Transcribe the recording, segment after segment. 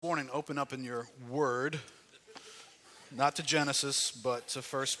Morning, open up in your word, not to Genesis, but to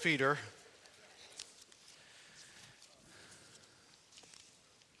 1 Peter.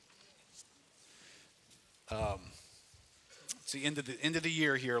 It's the end of the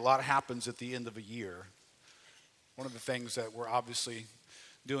year here. A lot happens at the end of a year. One of the things that we're obviously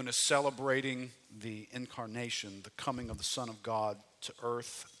doing is celebrating the incarnation, the coming of the Son of God to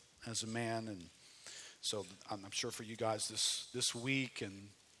earth as a man. And so I'm sure for you guys this week and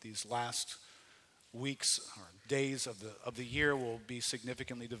these last weeks or days of the year will be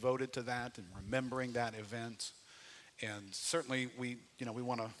significantly devoted to that and remembering that event. And certainly we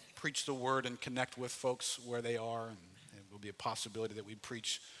want to preach the word and connect with folks where they are, and it will be a possibility that we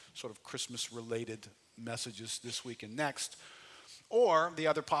preach sort of Christmas-related messages this week and next. Or the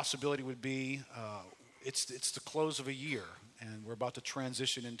other possibility would be it's the close of a year, and we're about to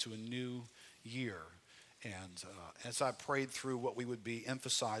transition into a new year. And as I prayed through what we would be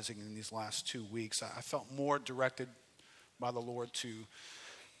emphasizing in these last 2 weeks, I felt more directed by the Lord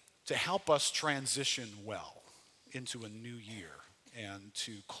to help us transition well into a new year and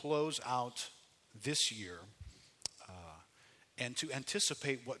to close out this year and to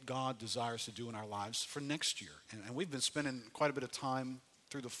anticipate what God desires to do in our lives for next year. And we've been spending quite a bit of time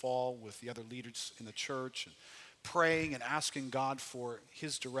through the fall with the other leaders in the church and praying and asking God for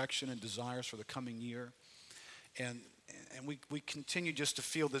his direction and desires for the coming year. And we continue just to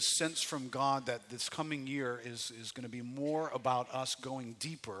feel this sense from God that this coming year is going to be more about us going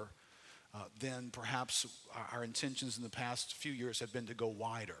deeper than perhaps our intentions in the past few years have been to go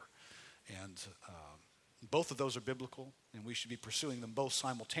wider. And both of those are biblical, and we should be pursuing them both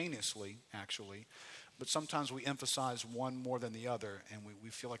simultaneously, actually. But sometimes we emphasize one more than the other, and we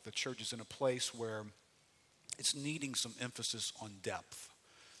feel like the church is in a place where it's needing some emphasis on depth.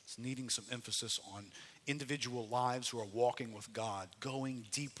 It's needing some emphasis on individual lives who are walking with God, going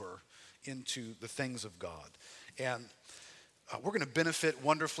deeper into the things of God. And we're going to benefit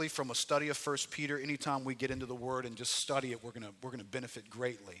wonderfully from a study of 1 Peter. Anytime we get into the Word and just study it, we're going to benefit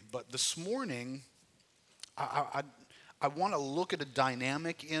greatly. But this morning, I want to look at a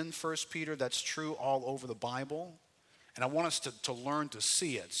dynamic in 1 Peter that's true all over the Bible. And I want us to learn to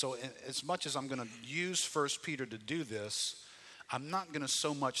see it. So as much as I'm going to use 1 Peter to do this, I'm not going to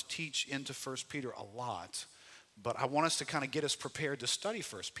so much teach into 1 Peter a lot, but I want us to kind of get us prepared to study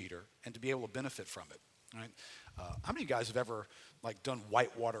 1 Peter and to be able to benefit from it. Right? How many of you guys have ever done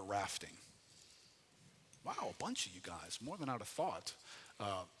whitewater rafting? Wow, a bunch of you guys, more than I'd have thought.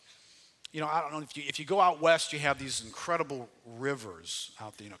 I don't know if you go out west, you have these incredible rivers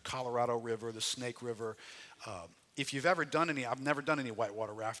out there. Colorado River, the Snake River. If you've ever done any, I've never done any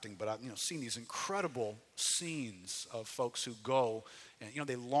whitewater rafting, but I've seen these incredible scenes of folks who go and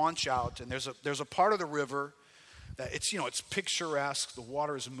they launch out, and there's a part of the river that it's picturesque. The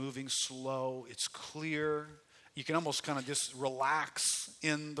water is moving slow. It's clear. You can almost kind of just relax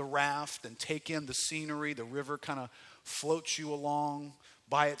in the raft and take in the scenery. The river kind of floats you along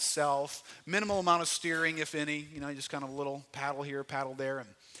by itself. Minimal amount of steering, if any. Just kind of a little paddle here, paddle there, and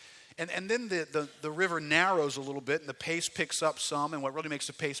then the river narrows a little bit and the pace picks up some. And what really makes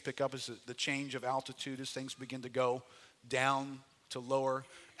the pace pick up is the change of altitude as things begin to go down to lower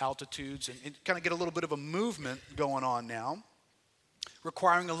altitudes and kind of get a little bit of a movement going on now,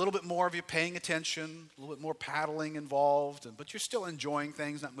 requiring a little bit more of you paying attention, a little bit more paddling involved. But you're still enjoying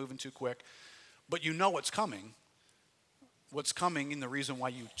things, not moving too quick. But you know what's coming. What's coming, and the reason why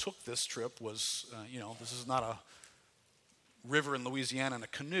you took this trip was, this is not a river in Louisiana in a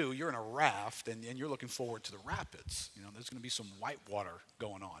canoe. You're in a raft, and you're looking forward to the rapids. There's going to be some whitewater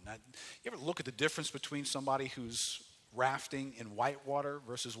going on. Now, you ever look at the difference between somebody who's rafting in whitewater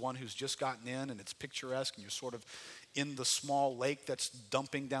versus one who's just gotten in and it's picturesque and you're sort of in the small lake that's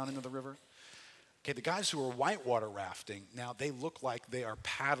dumping down into the river? Okay, the guys who are whitewater rafting, now they look like they are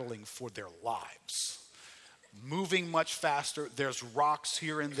paddling for their lives. Moving much faster. There's rocks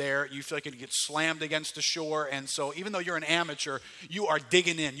here and there. You feel like you get slammed against the shore. And so even though you're an amateur, you are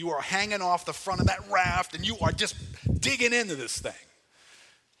digging in. You are hanging off the front of that raft and you are just digging into this thing.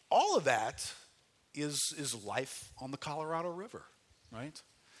 All of that is life on the Colorado River, right?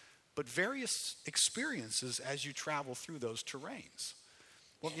 But various experiences as you travel through those terrains.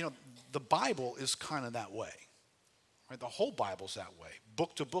 Well, the Bible is kind of that way, right? The whole Bible's that way.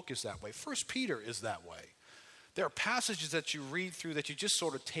 Book to book is that way. 1 Peter is that way. There are passages that you read through that you just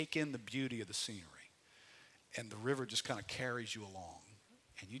sort of take in the beauty of the scenery. And the river just kind of carries you along.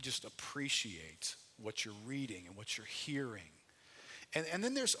 And you just appreciate what you're reading and what you're hearing. And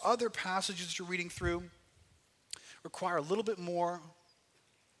then there's other passages you're reading through, require a little bit more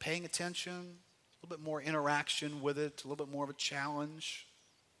paying attention, a little bit more interaction with it, a little bit more of a challenge.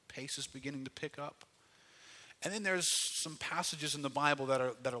 pace is beginning to pick up. And then there's some passages in the Bible that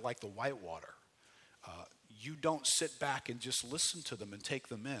are like the whitewater. You don't sit back and just listen to them and take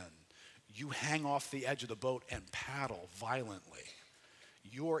them in. You hang off the edge of the boat and paddle violently.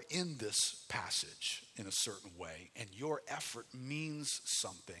 You're in this passage in a certain way, and your effort means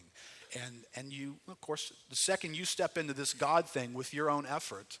something. And you, of course, the second you step into this God thing with your own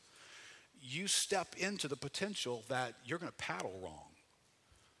effort, you step into the potential that you're going to paddle wrong.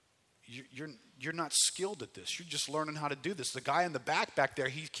 You're not skilled at this. You're just learning how to do this. The guy in the back there,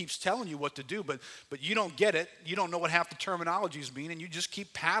 he keeps telling you what to do, but you don't get it. You don't know what half the terminologies mean, and you just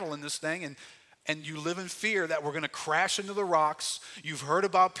keep paddling this thing, and you live in fear that we're going to crash into the rocks. You've heard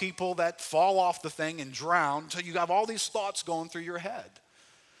about people that fall off the thing and drown, so you have all these thoughts going through your head.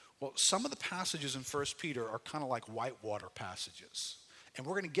 Well, some of the passages in 1 Peter are kind of like whitewater passages, and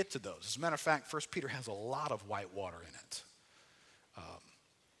we're going to get to those. As a matter of fact, 1 Peter has a lot of whitewater in it.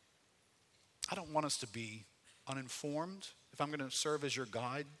 I don't want us to be uninformed. If I'm going to serve as your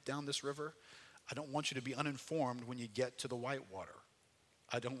guide down this river, I don't want you to be uninformed when you get to the whitewater.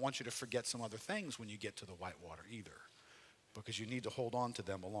 I don't want you to forget some other things when you get to the whitewater either, because you need to hold on to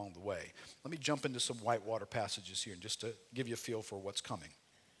them along the way. Let me jump into some whitewater passages here just to give you a feel for what's coming.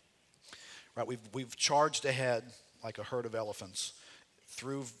 Right, we've charged ahead like a herd of elephants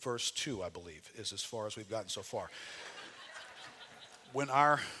through verse 2, I believe, is as far as we've gotten so far. When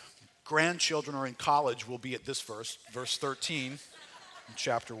our grandchildren are in college, we'll be at this verse 13 in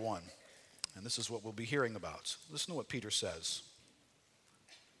chapter 1. And this is what we'll be hearing about. Listen to what Peter says.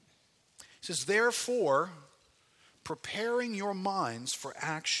 He says, therefore, preparing your minds for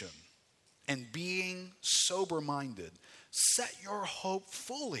action and being sober-minded, set your hope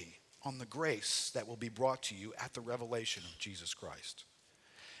fully on the grace that will be brought to you at the revelation of Jesus Christ.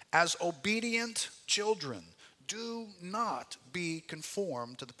 As obedient children, do not be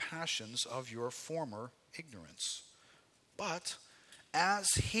conformed to the passions of your former ignorance. But as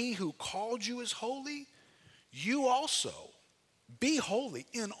he who called you is holy, you also be holy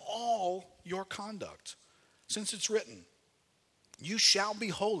in all your conduct. Since it's written, you shall be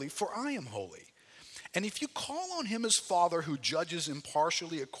holy, for I am holy. And if you call on him as Father who judges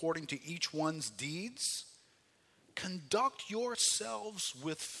impartially according to each one's deeds, conduct yourselves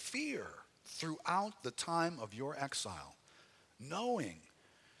with fear throughout the time of your exile, knowing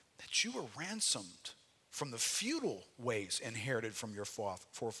that you were ransomed from the futile ways inherited from your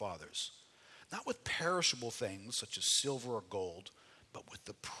forefathers, not with perishable things such as silver or gold, but with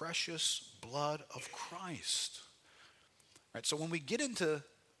the precious blood of Christ. All right, so when we get into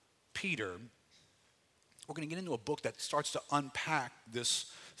Peter, we're going to get into a book that starts to unpack this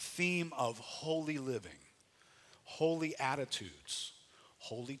theme of holy living, holy attitudes,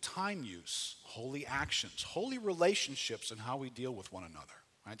 holy time use, holy actions, holy relationships, and how we deal with one another.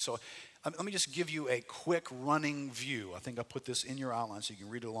 Right? So let me just give you a quick running view. I think I put this in your outline so you can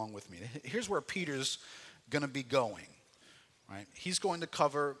read it along with me. Here's where Peter's going to be going. Right? He's going to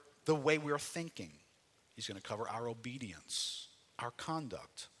cover the way we're thinking. He's going to cover our obedience, our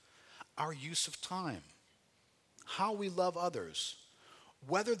conduct, our use of time, how we love others,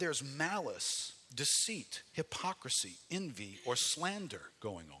 whether there's malice, deceit, hypocrisy, envy, or slander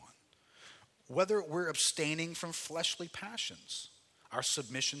going on, whether we're abstaining from fleshly passions, our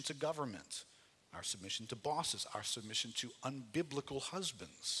submission to government, our submission to bosses, our submission to unbiblical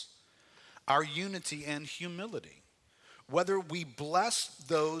husbands, our unity and humility, whether we bless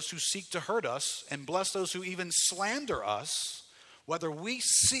those who seek to hurt us and bless those who even slander us, whether we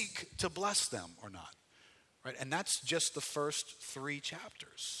seek to bless them or not. Right? And that's just the first 3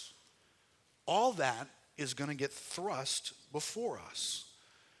 chapters. All that is going to get thrust before us.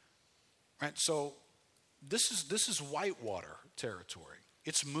 Right? So this is whitewater territory.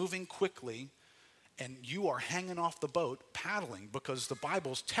 It's moving quickly, and you are hanging off the boat, paddling, because the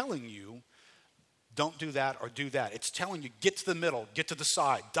Bible's telling you, don't do that or do that. It's telling you, get to the middle, get to the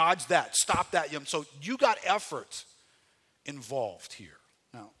side, dodge that, stop that. So you got effort involved here.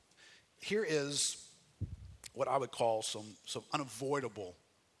 Now, here is what I would call some unavoidable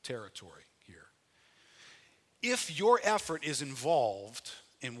territory here. If your effort is involved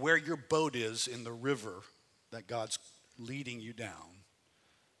in where your boat is in the river that God's leading you down,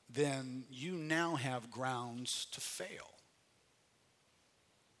 then you now have grounds to fail.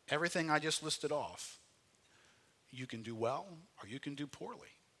 Everything I just listed off, you can do well or you can do poorly.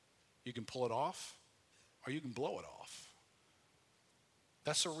 You can pull it off or you can blow it off.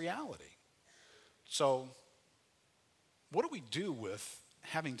 That's a reality. So, what do we do with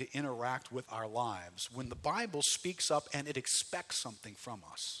having to interact with our lives when the Bible speaks up and it expects something from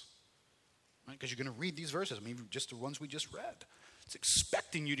us? Right? Because you're going to read these verses. I mean, just the ones we just read. It It's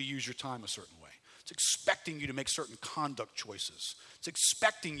expecting you to use your time a certain way. It's expecting you to make certain conduct choices. It's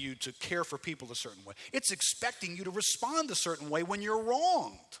expecting you to care for people a certain way. It's expecting you to respond a certain way when you're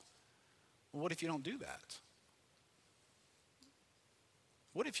wronged. Well, what if you don't do that?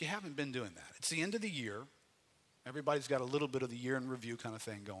 What if you haven't been doing that? It's the end of the year. Everybody's got a little bit of the year in review kind of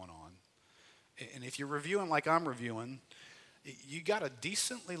thing going on. And if you're reviewing like I'm reviewing, you got a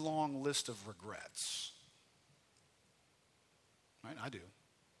decently long list of regrets. Right? I do.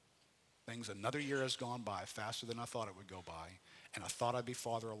 Another year has gone by faster than I thought it would go by, and I thought I'd be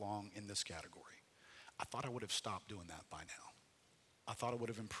farther along in this category. I thought I would have stopped doing that by now. I thought it would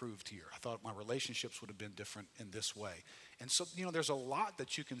have improved here. I thought my relationships would have been different in this way. And so, there's a lot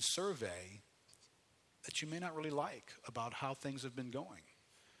that you can survey that you may not really like about how things have been going.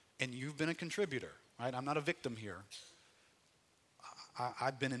 And you've been a contributor, right? I'm not a victim here.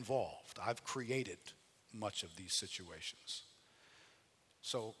 I've been involved. I've created much of these situations.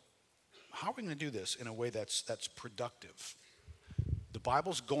 So how are we going to do this in a way that's productive? The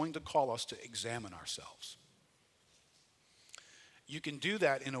Bible's going to call us to examine ourselves. You can do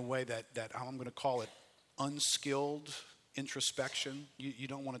that in a way that I'm going to call it unskilled introspection. You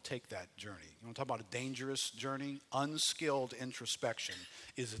don't want to take that journey. You want to talk about a dangerous journey? Unskilled introspection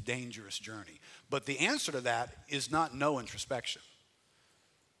is a dangerous journey. But the answer to that is not no introspection.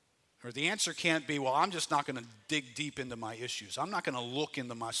 Or the answer can't be, well, I'm just not going to dig deep into my issues. I'm not going to look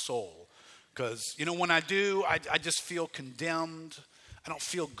into my soul. Because, when I do, I just feel condemned. I don't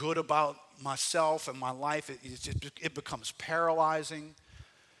feel good about myself and my life. It becomes paralyzing.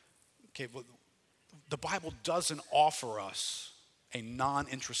 Okay, well, the Bible doesn't offer us a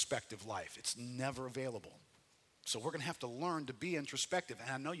non-introspective life. It's never available. So we're going to have to learn to be introspective.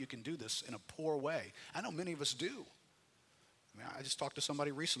 And I know you can do this in a poor way. I know many of us do. I just talked to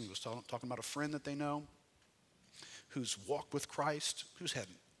somebody recently who was talking about a friend that they know who's walked with Christ, who's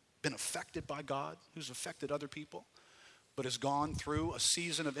been affected by God, who's affected other people, but has gone through a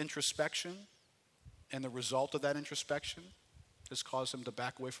season of introspection, and the result of that introspection has caused them to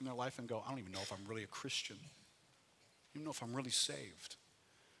back away from their life and go, I don't even know if I'm really a Christian. I don't even know if I'm really saved.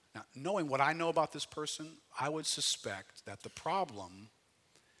 Now, knowing what I know about this person, I would suspect that the problem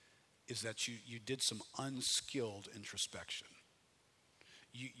is that you did some unskilled introspection.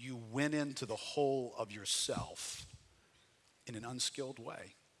 You went into the whole of yourself in an unskilled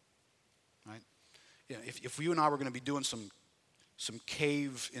way. Right? If you and I were going to be doing some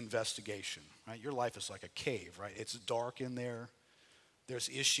cave investigation, right? Your life is like a cave, right? It's dark in there. There's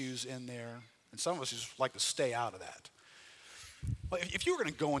issues in there. And some of us just like to stay out of that. Well, if you were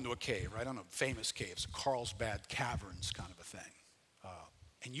going to go into a cave, right? I don't know, famous caves, Carlsbad Caverns kind of a thing.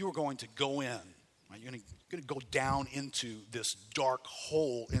 And you were going to go in, right? You're going to go down into this dark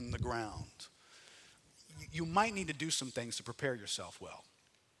hole in the ground. You might need to do some things to prepare yourself well.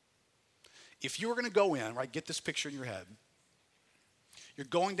 If you were going to go in, right, get this picture in your head. You're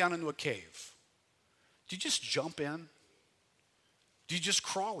going down into a cave. Do you just jump in? Do you just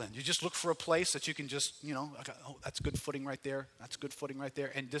crawl in? Do you just look for a place that you can just, oh, that's good footing right there. That's good footing right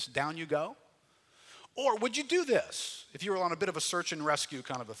there. And just down you go? Or would you do this if you were on a bit of a search and rescue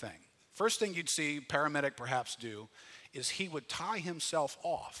kind of a thing? First thing you'd see paramedic perhaps do is he would tie himself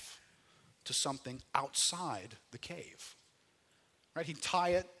off to something outside the cave. Right? He'd tie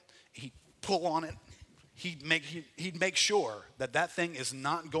it, he'd pull on it, he'd make sure that thing is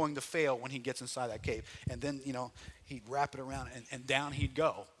not going to fail when he gets inside that cave. And then, he'd wrap it around and down he'd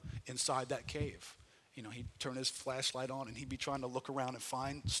go inside that cave. He'd turn his flashlight on and he'd be trying to look around and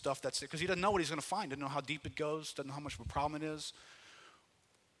find stuff that's there. Because he doesn't know what he's going to find. Doesn't know how deep it goes. Doesn't know how much of a problem it is.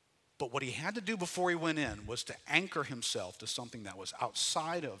 But what he had to do before he went in was to anchor himself to something that was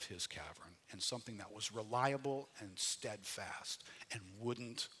outside of his cavern and something that was reliable and steadfast and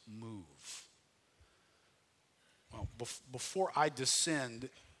wouldn't move. Well, before I descend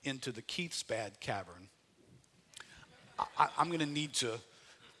into the Keithsbad Cavern, I'm going to need to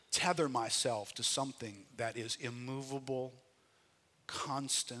tether myself to something that is immovable,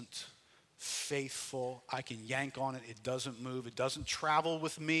 constant, faithful. I can yank on it. It doesn't move. It doesn't travel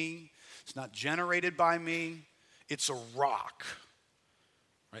with me. It's not generated by me. It's a rock.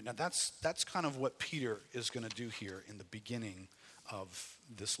 Right? Now that's kind of what Peter is going to do here in the beginning of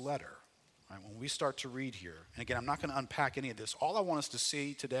this letter. Right? When we start to read here, and again, I'm not going to unpack any of this. All I want us to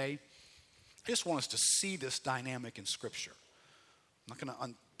see today, I just want us to see this dynamic in Scripture. I'm not going to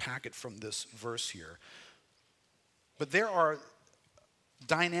unpack it from this verse here. But there are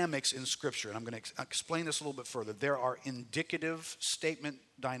dynamics in Scripture, and I'm going to explain this a little bit further. There are indicative statement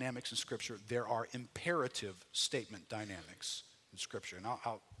dynamics in Scripture. There are imperative statement dynamics in Scripture. And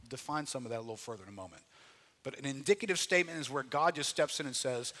I'll define some of that a little further in a moment. But an indicative statement is where God just steps in and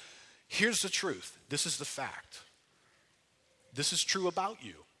says, here's the truth. This is the fact. This is true about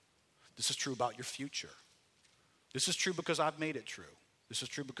you. This is true about your future. This is true because I've made it true. This is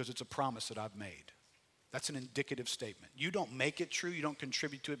true because it's a promise that I've made. That's an indicative statement. You don't make it true. You don't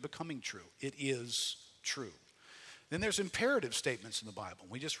contribute to it becoming true. It is true. Then there's imperative statements in the Bible.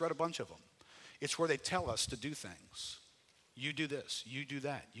 We just read a bunch of them. It's where they tell us to do things. You do this, you do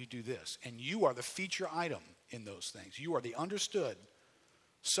that, you do this. And you are the feature item in those things. You are the understood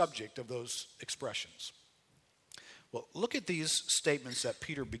subject of those expressions. Well, look at these statements that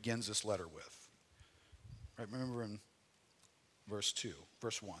Peter begins this letter with. Right, remember in verse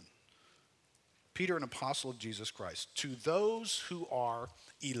 1. Peter, an apostle of Jesus Christ, to those who are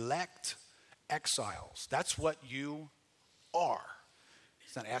elect exiles. That's what you are.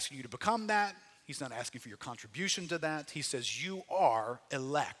 He's not asking you to become that. He's not asking for your contribution to that. He says you are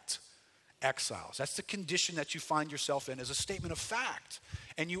elect exiles. That's the condition that you find yourself in as a statement of fact.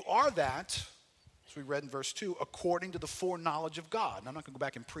 And you are that, as we read in verse 2, according to the foreknowledge of God. And I'm not going to go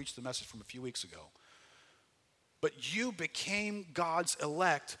back and preach the message from a few weeks ago. But you became God's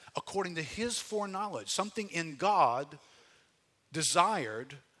elect according to his foreknowledge. Something in God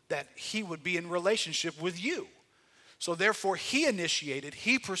desired that he would be in relationship with you. So therefore, he initiated,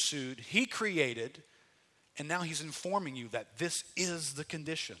 he pursued, he created, and now he's informing you that this is the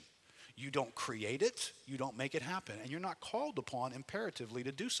condition. You don't create it, you don't make it happen, and you're not called upon imperatively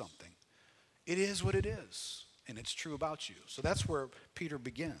to do something. It is what it is, and it's true about you. So that's where Peter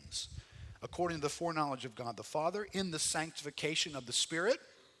begins. According to the foreknowledge of God the Father, in the sanctification of the Spirit.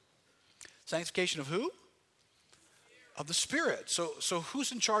 Sanctification of who? Of the Spirit. So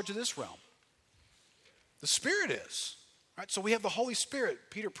who's in charge of this realm? The Spirit is. Right? So we have the Holy Spirit.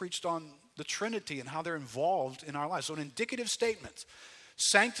 Peter preached on the Trinity and how they're involved in our lives. So an indicative statement.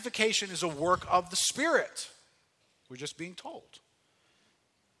 Sanctification is a work of the Spirit. We're just being told.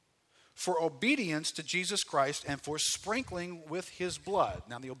 For obedience to Jesus Christ and for sprinkling with his blood.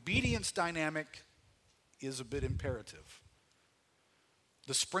 Now the obedience dynamic is a bit imperative.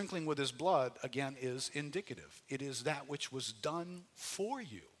 The sprinkling with his blood, again, is indicative. It is that which was done for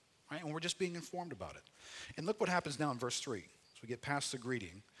you. Right? And we're just being informed about it. And look what happens now in verse 3. As we get past the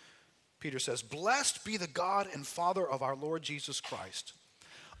greeting, Peter says, blessed be the God and Father of our Lord Jesus Christ,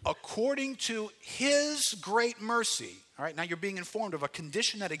 according to his great mercy. All right, now you're being informed of a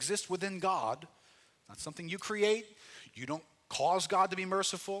condition that exists within God. Not something you create. You don't cause God to be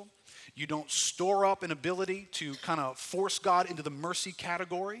merciful. You don't store up an ability to kind of force God into the mercy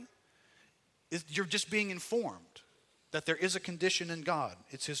category. You're just being informed that there is a condition in God.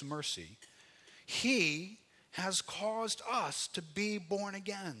 It's his mercy. He has caused us to be born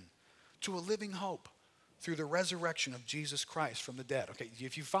again to a living hope through the resurrection of Jesus Christ from the dead. Okay,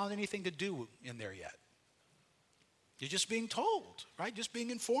 if you found anything to do in there yet, you're just being told, right? Just being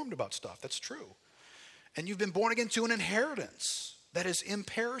informed about stuff. That's true. And you've been born again to an inheritance that is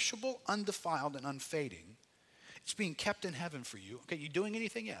imperishable, undefiled, and unfading. It's being kept in heaven for you. Okay, you doing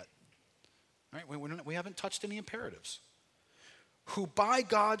anything yet? Right? We haven't touched any imperatives. Who by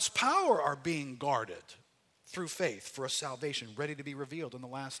God's power are being guarded through faith for a salvation ready to be revealed in the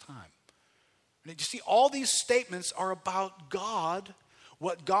last time. And you see, all these statements are about God,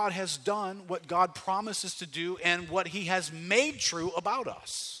 what God has done, what God promises to do, and what he has made true about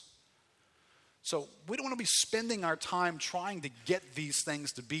us. So we don't want to be spending our time trying to get these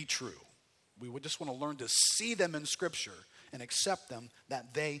things to be true. We would just want to learn to see them in Scripture and accept them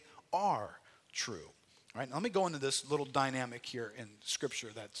that they are true. All right, now let me go into this little dynamic here in Scripture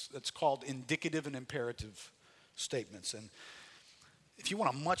that's called indicative and imperative statements. And if you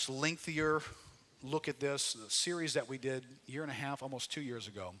want a much lengthier look at this, the series that we did a year and a half, almost 2 years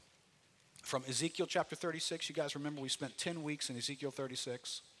ago, from Ezekiel chapter 36, you guys remember we spent 10 weeks in Ezekiel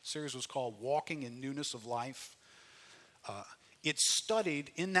 36. The series was called Walking in Newness of Life. It studied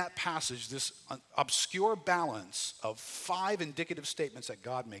in that passage this obscure balance of 5 indicative statements that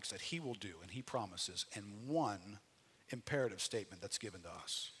God makes that he will do and he promises, and 1 imperative statement that's given to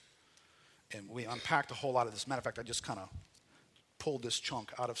us. And we unpacked a whole lot of this. Matter of fact, I just kind of pulled this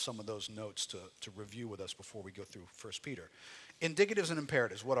chunk out of some of those notes to review with us before we go through 1 Peter. Indicatives and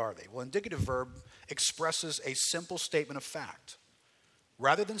imperatives, what are they? Well, indicative verb expresses a simple statement of fact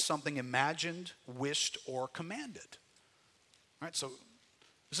rather than something imagined, wished, or commanded. Right, so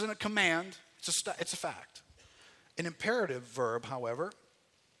this isn't a command, it's a fact. An imperative verb, however,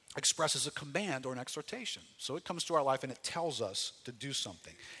 expresses a command or an exhortation. So it comes to our life and it tells us to do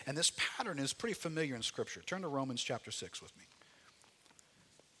something. And this pattern is pretty familiar in Scripture. Turn to Romans chapter 6 with me.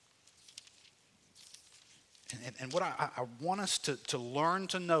 And what I want us to learn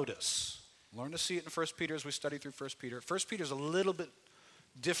to notice Learn to see it in 1 Peter as we study through 1 Peter. 1 Peter is a little bit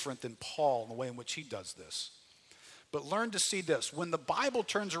different than Paul in the way in which he does this. But learn to see this. When the Bible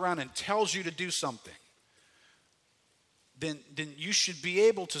turns around and tells you to do something, then you should be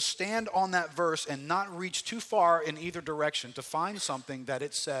able to stand on that verse and not reach too far in either direction to find something that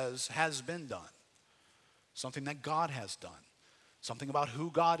it says has been done. Something that God has done. Something about who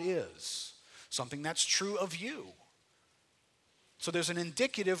God is. Something that's true of you. So there's an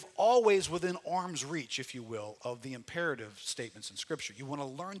indicative always within arm's reach, if you will, of the imperative statements in Scripture. You want to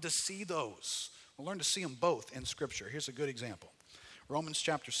learn to see those. We'll learn to see them both in Scripture. Here's a good example. Romans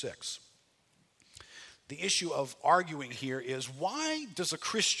chapter 6. The issue of arguing here is, why does a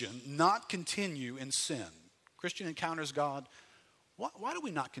Christian not continue in sin? Christian encounters God. Why do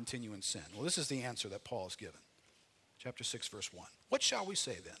we not continue in sin? Well, this is the answer that Paul has given. Chapter 6, verse 1. What shall we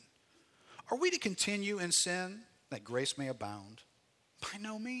say then? Are we to continue in sin that grace may abound? By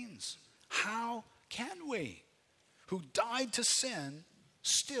no means. How can we, who died to sin,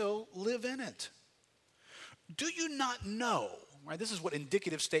 still live in it? Do you not know? Right, this is what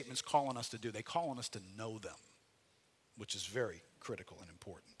indicative statements call on us to do. They call on us to know them, which is very critical and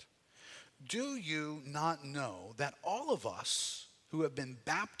important. Do you not know that all of us who have been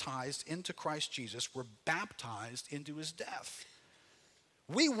baptized into Christ Jesus were baptized into his death?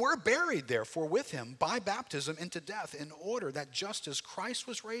 We were buried, therefore, with him by baptism into death, in order that just as Christ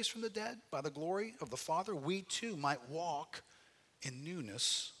was raised from the dead by the glory of the Father, we too might walk in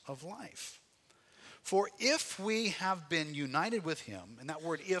newness of life. For if we have been united with him, and that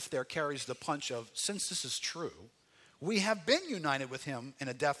word if there carries the punch of, since this is true, we have been united with him in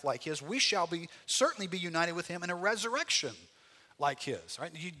a death like his, we shall certainly be united with him in a resurrection like his.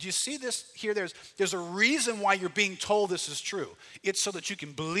 Right? Do you see this here? There's a reason why you're being told this is true. It's so that you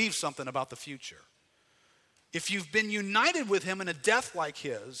can believe something about the future. If you've been united with him in a death like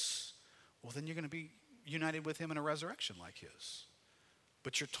his, well, then you're going to be united with him in a resurrection like his.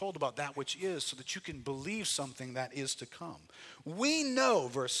 But you're told about that which is so that you can believe something that is to come. We know,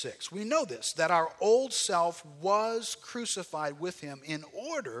 verse 6, we know this, that our old self was crucified with him in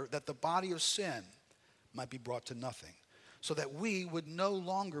order that the body of sin might be brought to nothing, so that we would no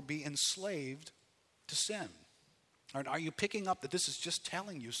longer be enslaved to sin. Are you picking up that this is just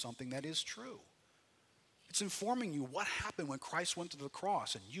telling you something that is true? It's informing you what happened when Christ went to the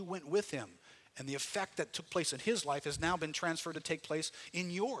cross and you went with him. And the effect that took place in his life has now been transferred to take place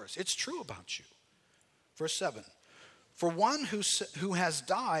in yours. It's true about you. Verse 7. For one who has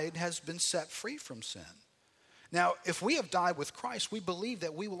died has been set free from sin. Now, if we have died with Christ, we believe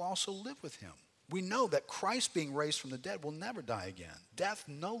that we will also live with him. We know that Christ, being raised from the dead, will never die again. Death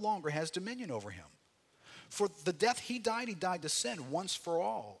no longer has dominion over him. For the death he died to sin once for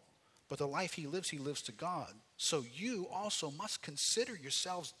all. But the life he lives to God. So you also must consider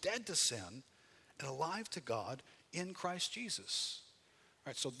yourselves dead to sin and alive to God in Christ Jesus. All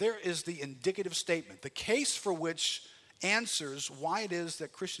right, so there is the indicative statement, the case for which answers why it is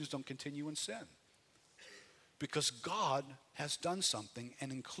that Christians don't continue in sin. Because God has done something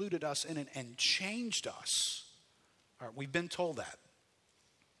and included us in it and changed us. All right, we've been told that.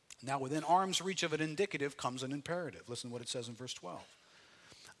 Now, within arm's reach of an indicative comes an imperative. Listen to what it says in verse 12.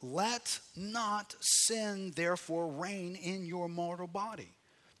 Let not sin, therefore, reign in your mortal body,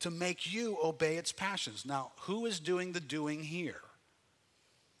 to make you obey its passions. Now, who is doing the doing here?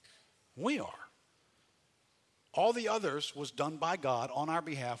 We are. All the others was done by God on our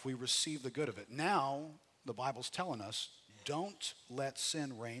behalf. We receive the good of it. Now, the Bible's telling us, don't let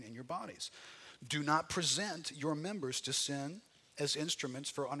sin reign in your bodies. Do not present your members to sin as instruments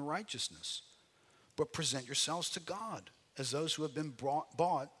for unrighteousness, but present yourselves to God as those who have been brought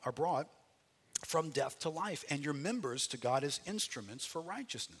from death to life, and your members to God as instruments for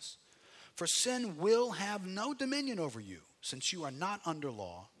righteousness. For sin will have no dominion over you, since you are not under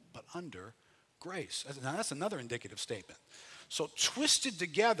law, but under grace. Now that's another indicative statement. So twisted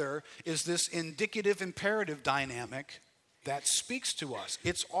together is this indicative imperative dynamic that speaks to us.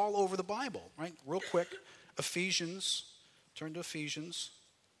 It's all over the Bible, right? Real quick, Ephesians, turn to Ephesians.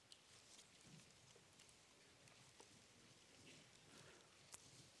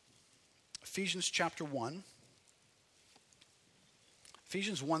 Ephesians chapter 1.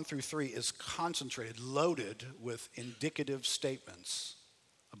 Ephesians 1 through 3 is concentrated, loaded with indicative statements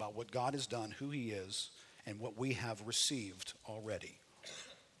about what God has done, who he is, and what we have received already.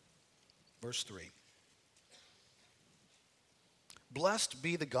 Verse 3. Blessed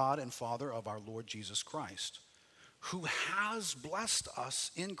be the God and Father of our Lord Jesus Christ, who has blessed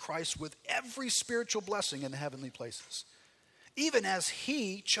us in Christ with every spiritual blessing in the heavenly places, even as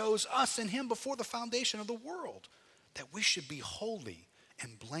he chose us in him before the foundation of the world, that we should be holy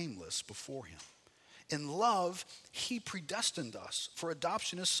and blameless before him. In love, he predestined us for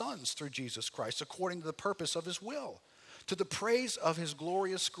adoption as sons through Jesus Christ, according to the purpose of his will, to the praise of his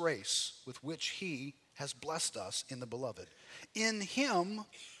glorious grace with which he has blessed us in the beloved. In him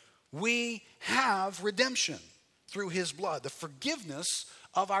we have redemption through his blood, the forgiveness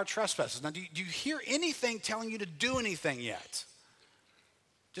of our trespasses. Now, do you hear anything telling you to do anything yet?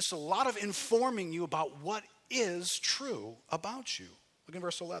 Just a lot of informing you about what is true about you. Look in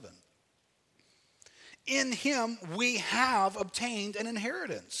verse 11. In him we have obtained an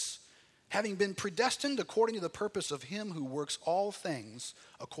inheritance, having been predestined according to the purpose of him who works all things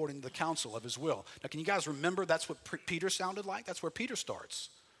according to the counsel of his will. Now, can you guys remember that's what Peter sounded like? That's where Peter starts.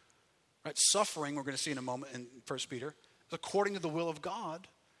 Right? Suffering, we're going to see in a moment in 1 Peter, according to the will of God,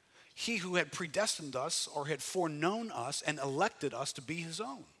 he who had predestined us or had foreknown us and elected us to be his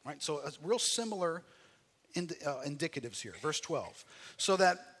own. Right? So real similar indicatives here. Verse 12. So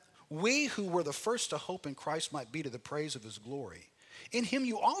that we who were the first to hope in Christ might be to the praise of his glory. In him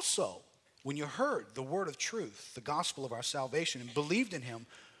you also, when you heard the word of truth, the gospel of our salvation, and believed in him,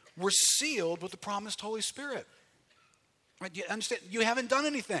 were sealed with the promised Holy Spirit. Right? You understand? You haven't done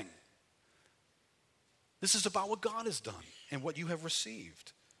anything. This is about what God has done and what you have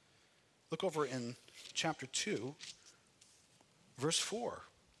received. Look over in chapter 2, verse 4.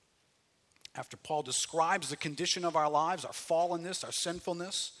 After Paul describes the condition of our lives, our fallenness, our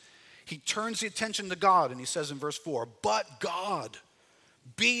sinfulness, he turns the attention to God and he says in verse 4, but God,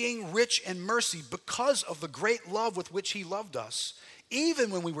 being rich in mercy because of the great love with which he loved us,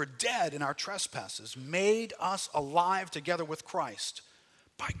 even when we were dead in our trespasses, made us alive together with Christ.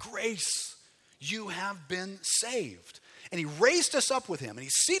 By grace you have been saved. And he raised us up with him and he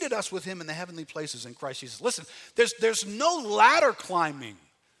seated us with him in the heavenly places in Christ Jesus. Listen, there's no ladder climbing.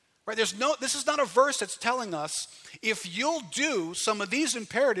 Right? This is not a verse that's telling us if you'll do some of these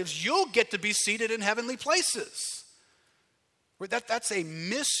imperatives, you'll get to be seated in heavenly places. Right? That's a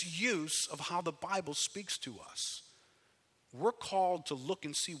misuse of how the Bible speaks to us. We're called to look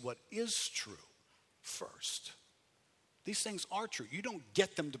and see what is true first. These things are true. You don't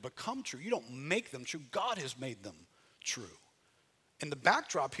get them to become true. You don't make them true. God has made them true. And the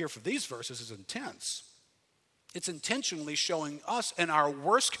backdrop here for these verses is intense. It's intentionally showing us in our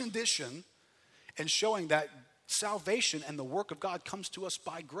worst condition and showing that salvation and the work of God comes to us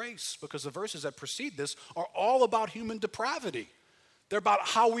by grace, because the verses that precede this are all about human depravity. They're about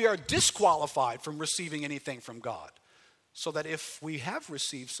how we are disqualified from receiving anything from God. So that if we have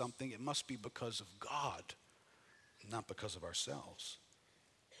received something, it must be because of God, not because of ourselves.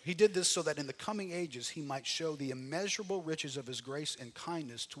 He did this so that in the coming ages he might show the immeasurable riches of his grace and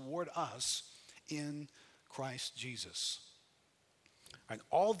kindness toward us in Christ Jesus. Right,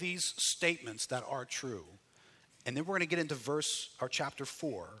 all these statements that are true, and then we're going to get into chapter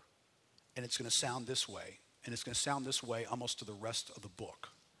 4, and it's going to sound this way, and it's going to sound this way almost to the rest of the book.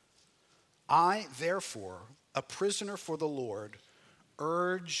 I, therefore, a prisoner for the Lord,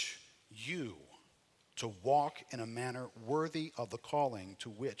 urge you to walk in a manner worthy of the calling to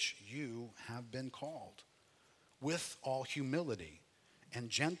which you have been called, with all humility and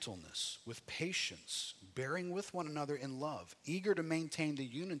gentleness, with patience, bearing with one another in love, eager to maintain the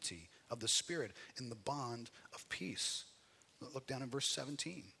unity of the Spirit in the bond of peace. Look down in verse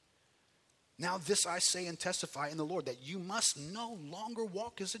 17. Now this I say and testify in the Lord, that you must no longer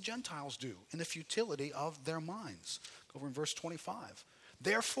walk as the Gentiles do, in the futility of their minds. Go over in verse 25.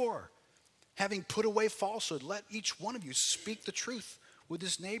 Therefore, having put away falsehood, let each one of you speak the truth with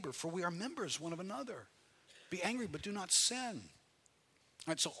his neighbor, for we are members one of another. Be angry, but do not sin.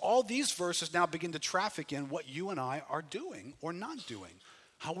 All right, so all these verses now begin to traffic in what you and I are doing or not doing,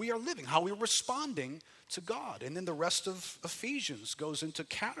 how we are living, how we're responding to God. And then the rest of Ephesians goes into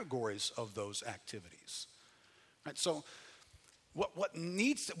categories of those activities. All right, so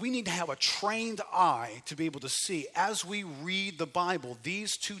we need to have a trained eye to be able to see, as we read the Bible,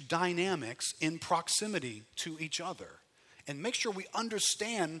 these two dynamics in proximity to each other, and make sure we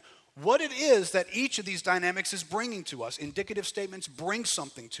understand what it is that each of these dynamics is bringing to us. Indicative statements bring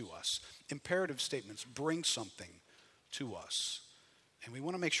something to us. Imperative statements bring something to us. And we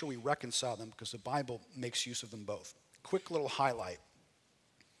want to make sure we reconcile them, because the Bible makes use of them both. Quick little highlight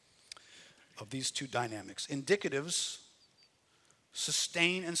of these two dynamics. Indicatives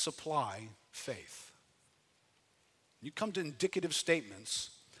sustain and supply faith. You come to indicative statements,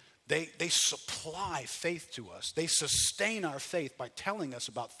 they supply faith to us. They sustain our faith by telling us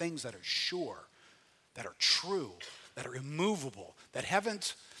about things that are sure, that are true, that are immovable, that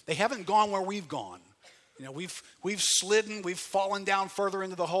haven't gone where we've gone. You know, we've slidden, we've fallen down further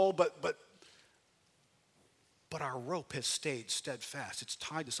into the hole, but but our rope has stayed steadfast. It's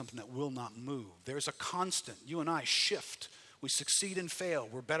tied to something that will not move. There's a constant. You and I shift. We succeed and fail.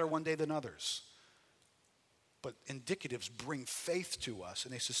 We're better one day than others. But indicatives bring faith to us,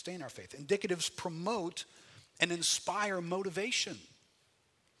 and they sustain our faith. Indicatives promote and inspire motivation.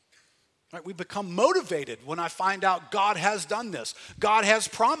 Right? We become motivated when I find out God has done this. God has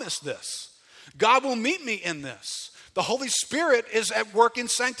promised this. God will meet me in this. The Holy Spirit is at work in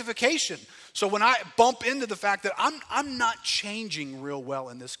sanctification. So when I bump into the fact that I'm not changing real well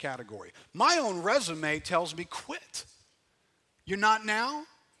in this category, my own resume tells me quit. You're not now,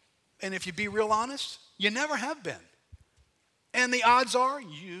 and if you be real honest, you never have been. And the odds are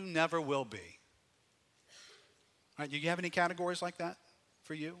you never will be. All right, do you have any categories like that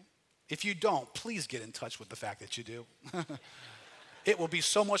for you? If you don't, please get in touch with the fact that you do. It will be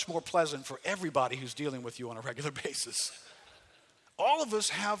so much more pleasant for everybody who's dealing with you on a regular basis. All of us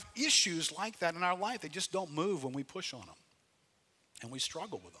have issues like that in our life. They just don't move when we push on them. And we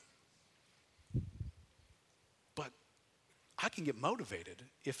struggle with them. But I can get motivated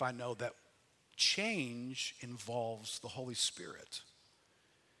if I know that change involves the Holy Spirit.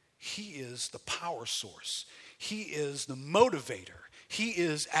 He is the power source. He is the motivator. He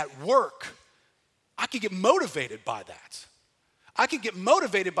is at work. I can get motivated by that. I can get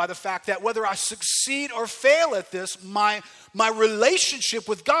motivated by the fact that whether I succeed or fail at this, my relationship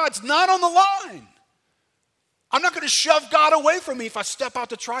with God's not on the line. I'm not going to shove God away from me if I step out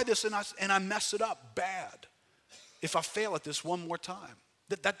to try this and I mess it up bad. If I fail at this one more time.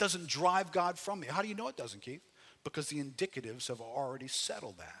 That doesn't drive God from me. How do you know it doesn't, Keith? Because the indicatives have already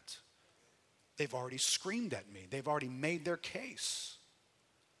settled that. They've already screamed at me. They've already made their case.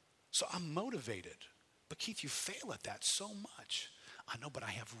 So I'm motivated. But Keith, you fail at that so much. I know, but I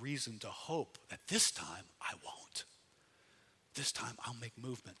have reason to hope that this time I won't. This time I'll make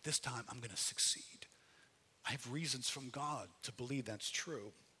movement. This time I'm going to succeed. I have reasons from God to believe that's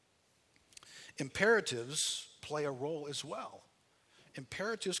true. Imperatives play a role as well.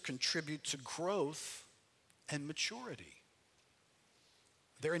 Imperatives contribute to growth and maturity.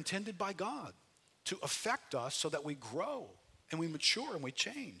 They're intended by God to affect us so that we grow and we mature and we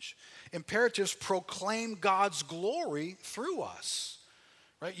change. Imperatives proclaim God's glory through us.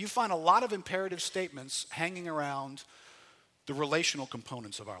 Right? You find a lot of imperative statements hanging around the relational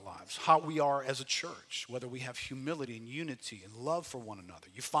components of our lives, how we are as a church, whether we have humility and unity and love for one another.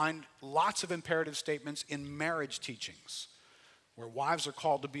 You find lots of imperative statements in marriage teachings, where wives are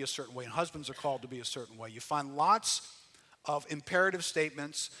called to be a certain way and husbands are called to be a certain way. You find lots of imperative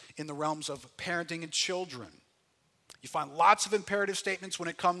statements in the realms of parenting and children. You find lots of imperative statements when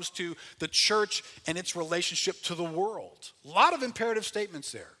it comes to the church and its relationship to the world. A lot of imperative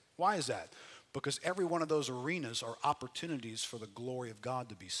statements there. Why is that? Because every one of those arenas are opportunities for the glory of God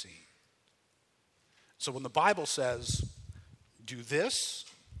to be seen. So when the Bible says, do this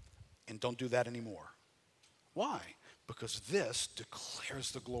and don't do that anymore. Why? Because this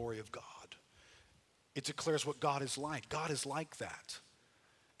declares the glory of God. It declares what God is like. God is like that.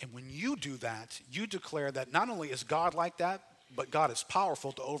 And when you do that, you declare that not only is God like that, but God is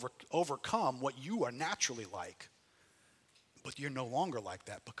powerful to overcome what you are naturally like. But you're no longer like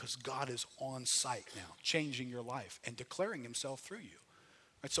that because God is on site now, changing your life and declaring himself through you.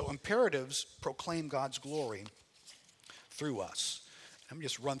 Right, so imperatives proclaim God's glory through us. Let me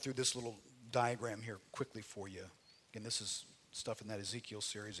just run through this little diagram here quickly for you. Again, this is stuff in that Ezekiel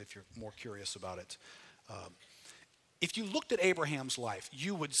series if you're more curious about it. If you looked at Abraham's life,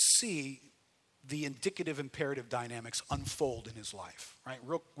 you would see the indicative imperative dynamics unfold in his life, right?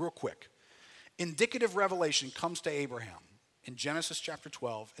 Real quick. Indicative revelation comes to Abraham in Genesis chapter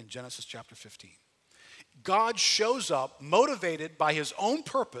 12 and Genesis chapter 15. God shows up motivated by his own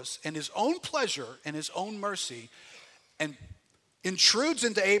purpose and his own pleasure and his own mercy and intrudes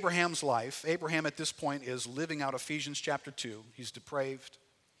into Abraham's life. Abraham at this point is living out Ephesians chapter 2. He's depraved.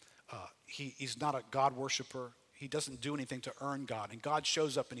 He's not a God worshiper. He doesn't do anything to earn God. And God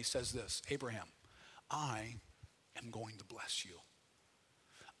shows up and he says this, Abraham, I am going to bless you.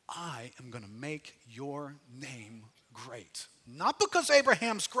 I am going to make your name great. Not because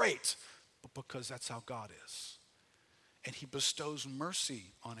Abraham's great, but because that's how God is. And he bestows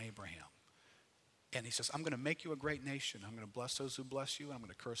mercy on Abraham. And he says, I'm going to make you a great nation. I'm going to bless those who bless you. And I'm going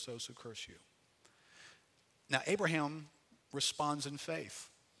to curse those who curse you. Now, Abraham responds in faith.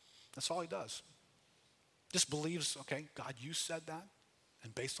 That's all he does. Just believes, okay, God, you said that.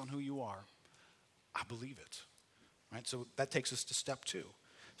 And based on who you are, I believe it. Right? So that takes us to step 2.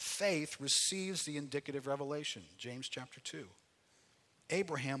 Faith receives the indicative revelation. James chapter 2.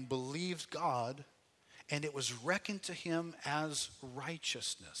 Abraham believed God, and it was reckoned to him as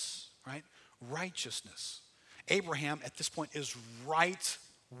righteousness, right? Righteousness. Abraham at this point is right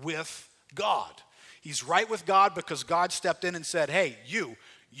with God. He's right with God because God stepped in and said, hey,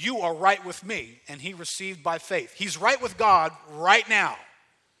 you are right with me. And he received by faith. He's right with God right now.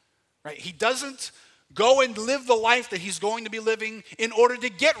 Right? He doesn't go and live the life that he's going to be living in order to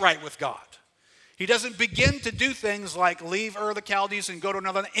get right with God. He doesn't begin to do things like leave Ur the Chaldees and go to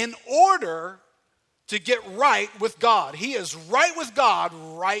another in order to get right with God. He is right with God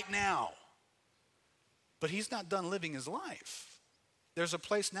right now. But he's not done living his life. There's a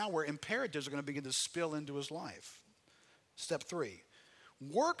place now where imperatives are going to begin to spill into his life. Step 3.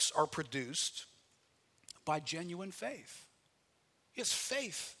 Works are produced by genuine faith. He has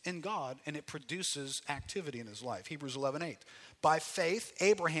faith in God, and it produces activity in his life. Hebrews 11:8. By faith,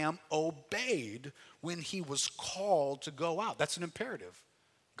 Abraham obeyed when he was called to go out. That's an imperative.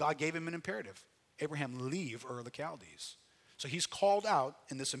 God gave him an imperative. Abraham, leave Ur the Chaldees. So he's called out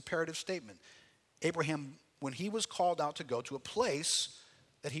in this imperative statement. Abraham, when he was called out to go to a place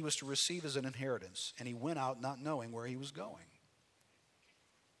that he was to receive as an inheritance, and he went out not knowing where he was going.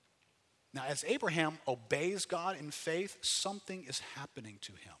 Now, as Abraham obeys God in faith, something is happening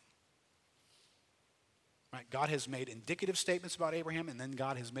to him. Right? God has made indicative statements about Abraham, and then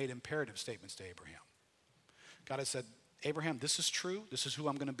God has made imperative statements to Abraham. God has said, Abraham, this is true. This is who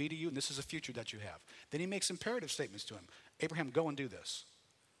I'm going to be to you, and this is a future that you have. Then he makes imperative statements to him. Abraham, go and do this.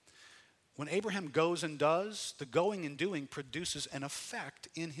 When Abraham goes and does, the going and doing produces an effect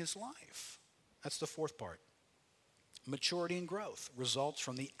in his life. That's the fourth part. Maturity and growth results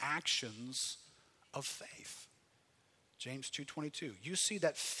from the actions of faith. James 2:22. You see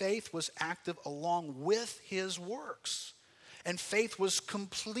that faith was active along with his works, and faith was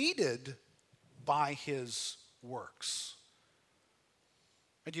completed by his works.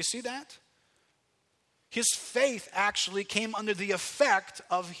 Do you see that? His faith actually came under the effect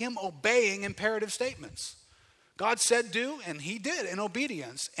of him obeying imperative statements. God said do, and he did in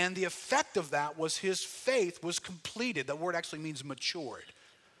obedience. And the effect of that was his faith was completed. That word actually means matured.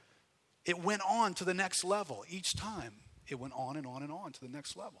 It went on to the next level each time. It went on and on and on to the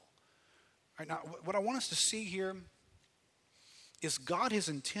next level. All right, now, what I want us to see here is God has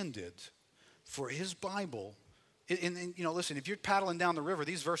intended for his Bible. And listen, if you're paddling down the river,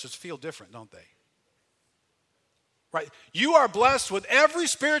 these verses feel different, don't they? Right? You are blessed with every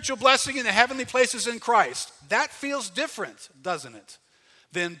spiritual blessing in the heavenly places in Christ. That feels different, doesn't it?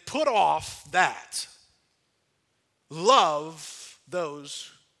 Then put off that. Love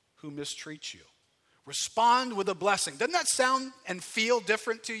those who mistreat you. Respond with a blessing. Doesn't that sound and feel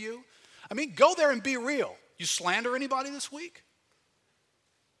different to you? I mean, go there and be real. You slander anybody this week?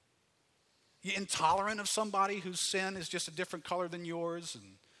 You intolerant of somebody whose sin is just a different color than yours, and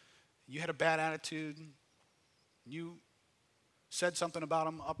you had a bad attitude? You said something about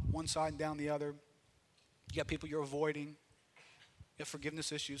them up one side and down the other. You got people you're avoiding. You have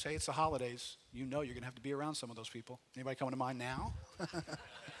forgiveness issues. Hey, it's the holidays. You know you're going to have to be around some of those people. Anybody coming to mind now? All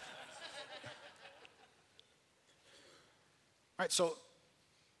right, so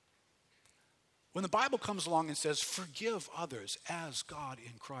when the Bible comes along and says, forgive others as God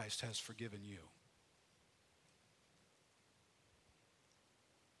in Christ has forgiven you.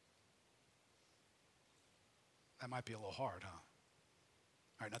 That might be a little hard, huh?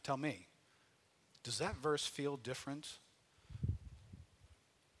 All right, now tell me, does that verse feel different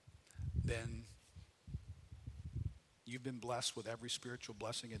than you've been blessed with every spiritual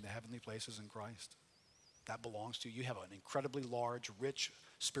blessing in the heavenly places in Christ? That belongs to you. You have an incredibly large, rich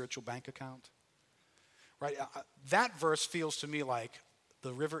spiritual bank account. Right? That verse feels to me like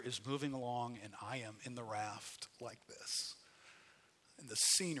the river is moving along and I am in the raft like this. And the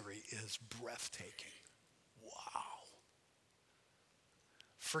scenery is breathtaking. Wow.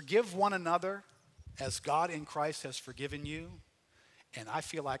 Forgive one another as God in Christ has forgiven you. And I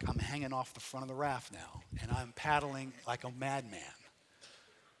feel like I'm hanging off the front of the raft now. And I'm paddling like a madman.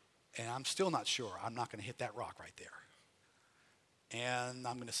 And I'm still not sure. I'm not going to hit that rock right there. And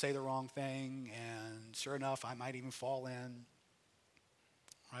I'm going to say the wrong thing. And sure enough, I might even fall in.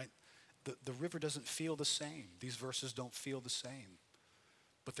 Right? The river doesn't feel the same. These verses don't feel the same.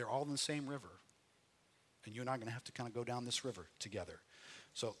 But they're all in the same river. And you and I are going to have to kind of go down this river together.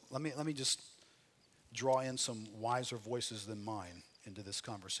 So let me just draw in some wiser voices than mine into this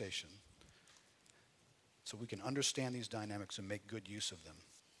conversation so we can understand these dynamics and make good use of them.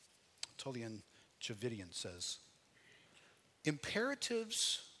 Tullian Chavidian says,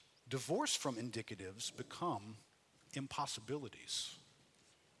 imperatives divorced from indicatives become impossibilities.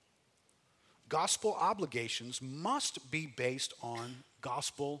 Gospel obligations must be based on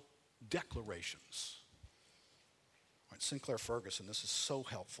gospel declarations. All right, Sinclair Ferguson, this is so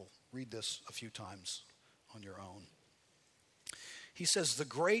helpful. Read this a few times on your own. He says the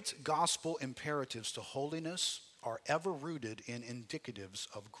great gospel imperatives to holiness are ever rooted in indicatives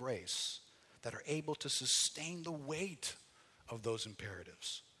of grace that are able to sustain the weight of those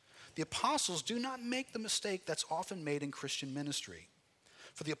imperatives. The apostles do not make the mistake that's often made in Christian ministry.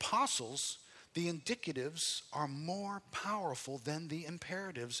 For the apostles, the indicatives are more powerful than the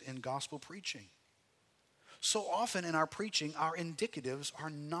imperatives in gospel preaching. So often in our preaching, our indicatives are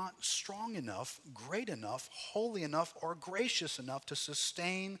not strong enough, great enough, holy enough, or gracious enough to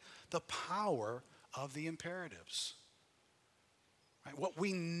sustain the power of the imperatives. Right? What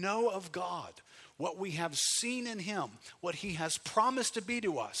we know of God, what we have seen in him, what he has promised to be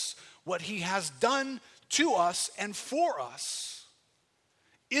to us, what he has done to us and for us,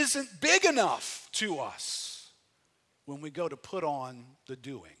 isn't big enough to us when we go to put on the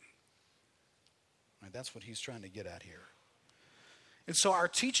doing. Right, that's what he's trying to get at here. And so our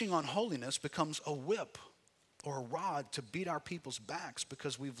teaching on holiness becomes a whip or a rod to beat our people's backs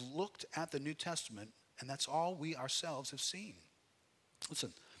because we've looked at the New Testament and that's all we ourselves have seen.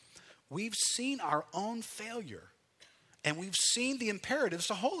 Listen, we've seen our own failure and we've seen the imperatives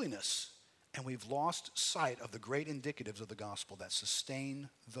to holiness and we've lost sight of the great indicatives of the gospel that sustain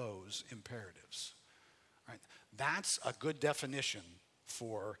those imperatives. Right? That's a good definition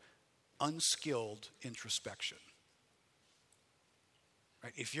for unskilled introspection.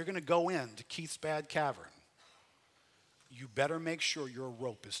 Right? If you're going to go into Keith's Bad Cavern, you better make sure your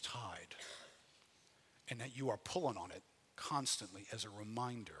rope is tied and that you are pulling on it constantly as a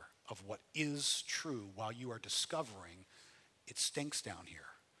reminder of what is true while you are discovering it stinks down here.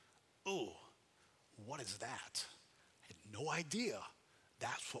 Ooh, what is that? I had no idea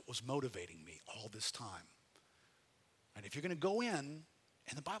that's what was motivating me all this time. And if you're going to go in,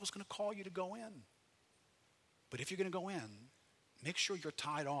 and the Bible's going to call you to go in. But if you're going to go in, make sure you're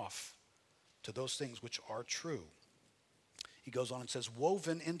tied off to those things which are true. He goes on and says,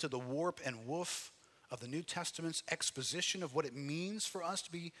 woven into the warp and woof of the New Testament's exposition of what it means for us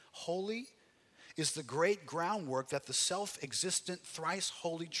to be holy is the great groundwork that the self-existent, thrice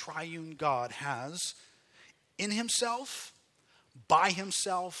holy triune God has in himself, by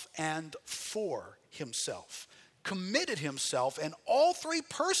himself, and for himself. Committed himself and all three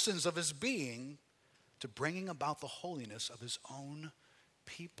persons of his being to bringing about the holiness of his own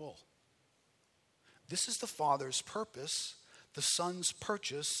people. This is the Father's purpose, the Son's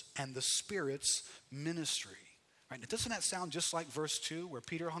purchase, and the Spirit's ministry. Right? Now, doesn't that sound just like verse 2 where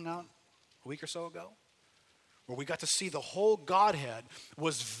Peter hung out a week or so ago? Where we got to see the whole Godhead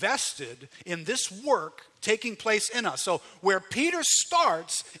was vested in this work taking place in us. So where Peter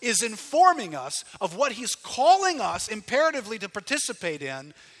starts is informing us of what he's calling us imperatively to participate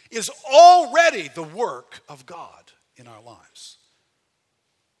in is already the work of God in our lives.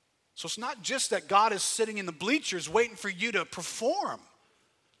 So it's not just that God is sitting in the bleachers waiting for you to perform.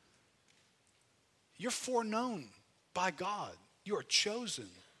 You're foreknown by God. You are chosen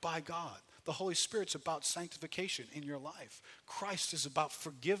by God. The Holy Spirit's about sanctification in your life. Christ is about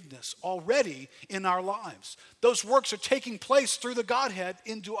forgiveness already in our lives. Those works are taking place through the Godhead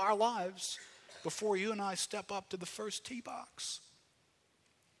into our lives before you and I step up to the first tee box.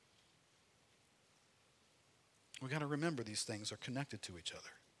 We got to remember these things are connected to each other.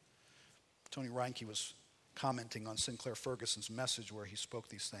 Tony Reinke was commenting on Sinclair Ferguson's message where he spoke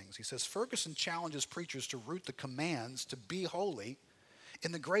these things. He says, Ferguson challenges preachers to root the commands to be holy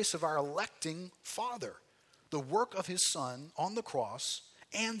in the grace of our electing Father, the work of his Son on the cross,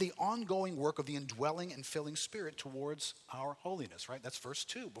 and the ongoing work of the indwelling and filling Spirit towards our holiness, right? That's verse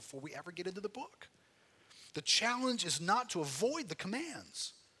 2 before we ever get into the book. The challenge is not to avoid the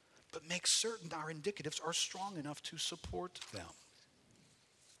commands, but make certain our indicatives are strong enough to support them.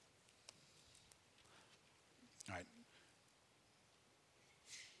 All right.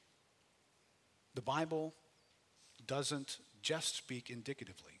 The Bible doesn't just speak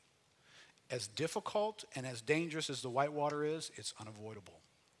indicatively. As difficult and as dangerous as the whitewater is, it's unavoidable.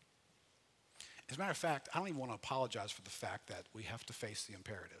 As a matter of fact, I don't even want to apologize for the fact that we have to face the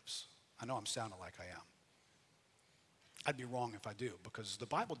imperatives. I know I'm sounding like I am. I'd be wrong if I do, because the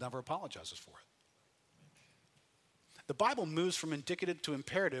Bible never apologizes for it. The Bible moves from indicative to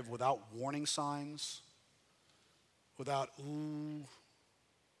imperative without warning signs, without, ooh,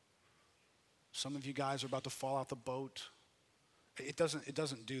 some of you guys are about to fall out the boat. It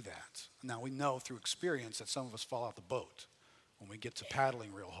doesn't do that. Now, we know through experience that some of us fall out the boat when we get to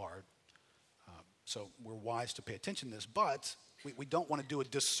paddling real hard. So we're wise to pay attention to this, but we don't want to do a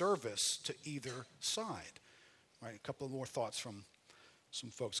disservice to either side. Right? A couple of more thoughts from some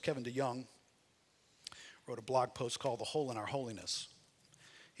folks. Kevin DeYoung wrote a blog post called The Hole in Our Holiness.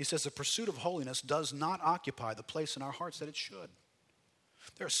 He says the pursuit of holiness does not occupy the place in our hearts that it should.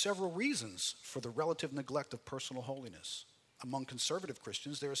 There are several reasons for the relative neglect of personal holiness. Among conservative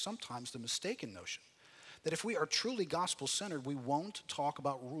Christians, there is sometimes the mistaken notion that if we are truly gospel-centered, we won't talk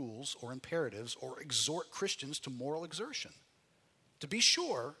about rules or imperatives or exhort Christians to moral exertion. To be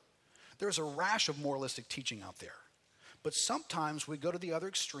sure, there's a rash of moralistic teaching out there. But sometimes we go to the other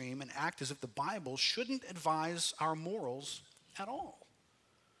extreme and act as if the Bible shouldn't advise our morals at all.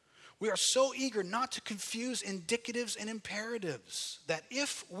 We are so eager not to confuse indicatives and imperatives that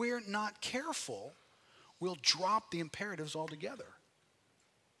if we're not careful, we'll drop the imperatives altogether.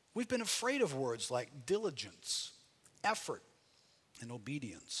 We've been afraid of words like diligence, effort, and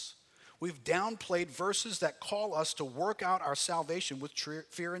obedience. We've downplayed verses that call us to work out our salvation with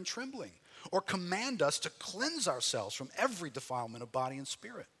fear and trembling, or command us to cleanse ourselves from every defilement of body and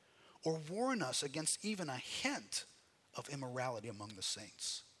spirit, or warn us against even a hint of immorality among the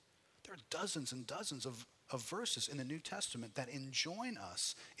saints. There are dozens and dozens of verses in the New Testament that enjoin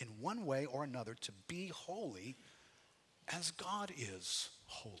us in one way or another to be holy as God is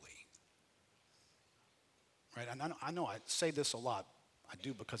holy. Right? And I know I say this a lot. I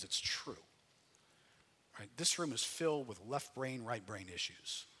do because it's true. Right? This room is filled with left brain, right brain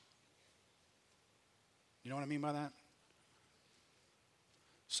issues. You know what I mean by that?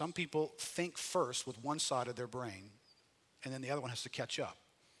 Some people think first with one side of their brain, and then the other one has to catch up.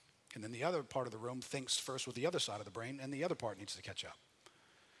 And then the other part of the room thinks first with the other side of the brain, and the other part needs to catch up.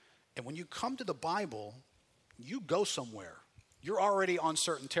 And when you come to the Bible, you go somewhere. You're already on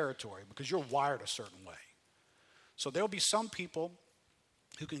certain territory because you're wired a certain way. So there'll be some people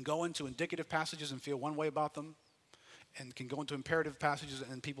who can go into indicative passages and feel one way about them, and can go into imperative passages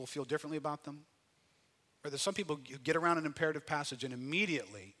and people feel differently about them. Or there's some people who get around an imperative passage and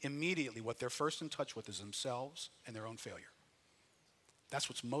immediately what they're first in touch with is themselves and their own failure. That's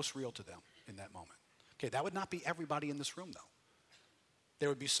what's most real to them in that moment. Okay, that would not be everybody in this room, though. There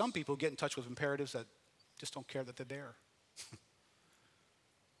would be some people who get in touch with imperatives that just don't care that they're there.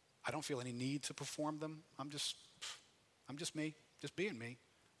 I don't feel any need to perform them. I'm just me, just being me,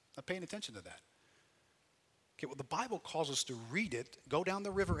 not paying attention to that. Okay, well, the Bible calls us to read it, go down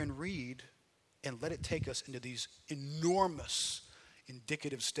the river and read, and let it take us into these enormous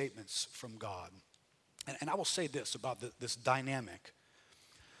indicative statements from God. And I will say this about this dynamic.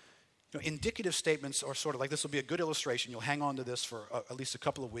 You know, indicative statements are sort of like, this will be a good illustration. You'll hang on to this for at least a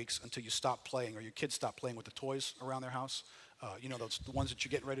couple of weeks until you stop playing or your kids stop playing with the toys around their house. The ones that you're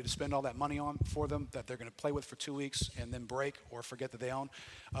getting ready to spend all that money on for them that they're going to play with for 2 weeks and then break or forget that they own.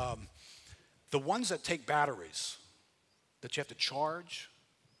 The ones that take batteries that you have to charge,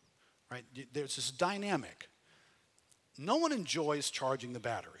 right? There's this dynamic. No one enjoys charging the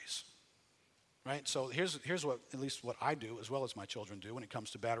batteries. Right? So here's what, at least what I do, as well as my children do when it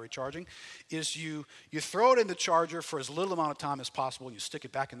comes to battery charging, is you throw it in the charger for as little amount of time as possible, and you stick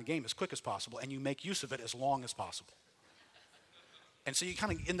it back in the game as quick as possible, and you make use of it as long as possible. And so you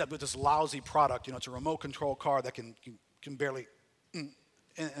kind of end up with this lousy product. You know, it's a remote control car that can barely, and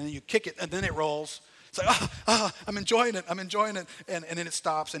then you kick it, and then it rolls. It's like, I'm enjoying it, and then it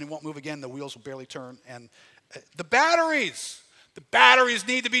stops, and it won't move again. The wheels will barely turn. And the batteries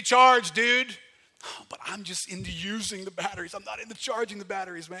need to be charged, dude. Oh, but I'm just into using the batteries. I'm not into charging the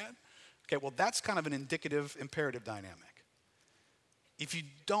batteries, man. Okay, well, that's kind of an indicative, imperative dynamic. If you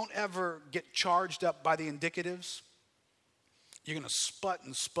don't ever get charged up by the indicatives, you're going to sput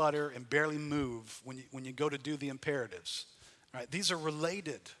and sputter and barely move when you go to do the imperatives. Right? These are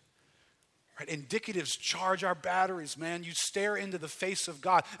related. Right? Indicatives charge our batteries, man. You stare into the face of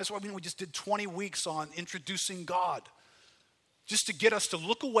God. That's why we just did 20 weeks on introducing God. Just to get us to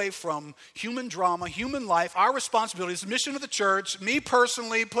look away from human drama, human life, our responsibilities, the mission of the church, me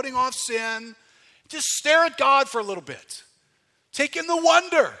personally, putting off sin. Just stare at God for a little bit. Take in the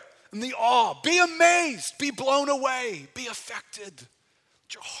wonder and the awe. Be amazed. Be blown away. Be affected.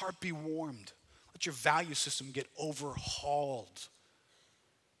 Let your heart be warmed. Let your value system get overhauled.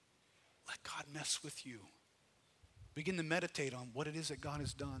 Let God mess with you. Begin to meditate on what it is that God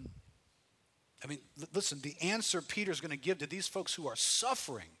has done. I mean, listen, the answer Peter's going to give to these folks who are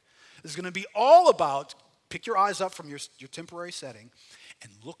suffering is going to be all about, pick your eyes up from your temporary setting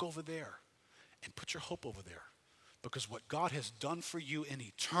and look over there and put your hope over there. Because what God has done for you in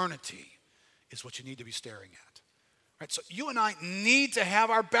eternity is what you need to be staring at. Right? So you and I need to have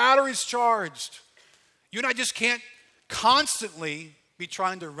our batteries charged. You and I just can't constantly be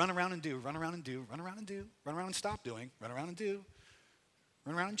trying to run around and do, run around and do, run around and do, run around and stop doing, run around and do,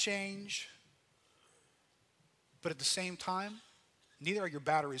 run around and change. But at the same time, neither are your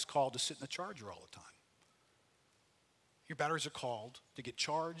batteries called to sit in the charger all the time. Your batteries are called to get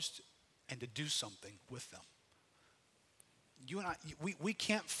charged and to do something with them. You and I, we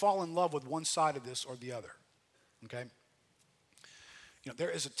can't fall in love with one side of this or the other, okay? There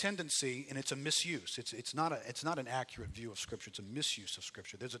is a tendency, and it's a misuse. It's not an accurate view of Scripture. It's a misuse of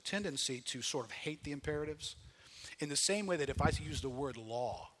Scripture. There's a tendency to sort of hate the imperatives in the same way that if I use the word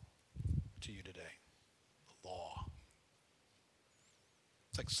law to you today, law.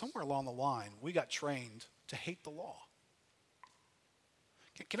 It's like somewhere along the line, we got trained to hate the law.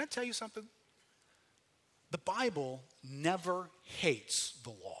 Can I tell you something? The Bible never hates the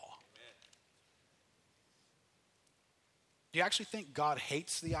law. Do you actually think God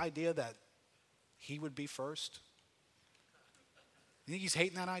hates the idea that he would be first? You think he's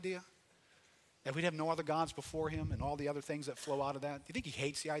hating that idea? That we'd have no other gods before him and all the other things that flow out of that? Do you think he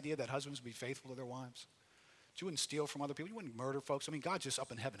hates the idea that husbands would be faithful to their wives? That you wouldn't steal from other people? You wouldn't murder folks? I mean, God's just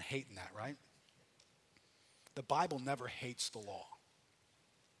up in heaven hating that, right? The Bible never hates the law.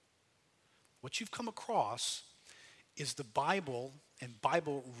 What you've come across is the Bible and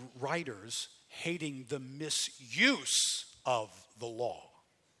Bible writers hating the misuse of the law.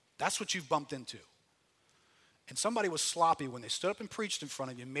 That's what you've bumped into. And somebody was sloppy when they stood up and preached in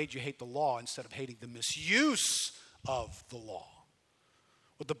front of you and made you hate the law instead of hating the misuse of the law.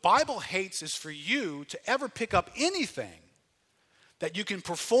 What the Bible hates is for you to ever pick up anything that you can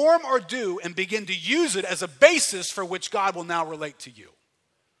perform or do and begin to use it as a basis for which God will now relate to you.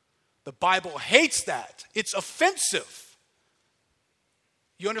 The Bible hates that. It's offensive.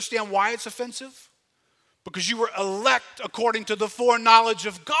 You understand why it's offensive? Because you were elect according to the foreknowledge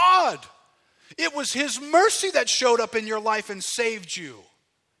of God. It was his mercy that showed up in your life and saved you.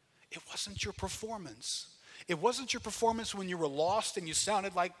 It wasn't your performance. It wasn't your performance when you were lost and you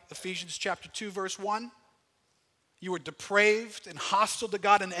sounded like Ephesians chapter 2, verse 1. You were depraved and hostile to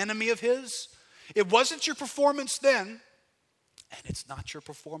God, an enemy of his. It wasn't your performance then, and it's not your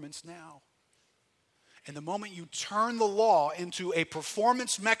performance now. And the moment you turn the law into a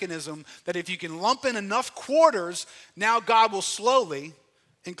performance mechanism that if you can lump in enough quarters, now God will slowly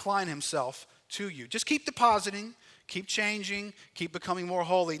incline himself to you. Just keep depositing, keep changing, keep becoming more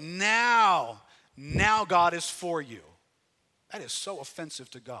holy. Now God is for you. That is so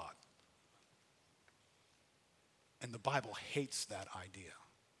offensive to God. And the Bible hates that idea.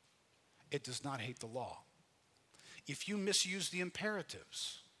 It does not hate the law. If you misuse the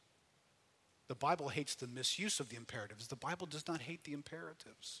imperatives, the Bible hates the misuse of the imperatives. The Bible does not hate the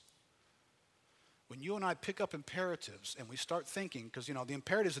imperatives. When you and I pick up imperatives and we start thinking, because the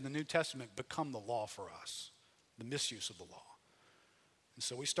imperatives in the New Testament become the law for us, the misuse of the law. And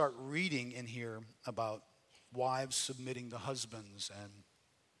so we start reading in here about wives submitting to husbands, and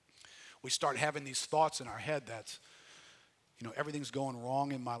we start having these thoughts in our head that, everything's going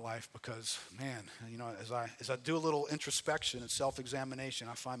wrong in my life because, man, as I do a little introspection and self-examination,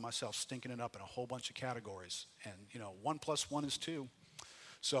 I find myself stinking it up in a whole bunch of categories. And, 1 + 1 is 2.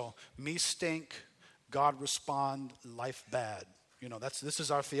 So me stink, God respond, life bad. This is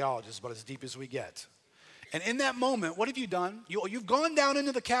our theology. It's about as deep as we get. And in that moment, what have you done? You've gone down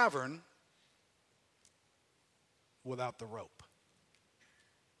into the cavern without the rope.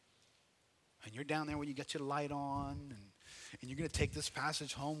 And you're down there when you get your light on, and you're going to take this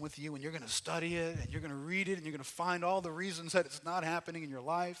passage home with you, and you're going to study it, and you're going to read it, and you're going to find all the reasons that it's not happening in your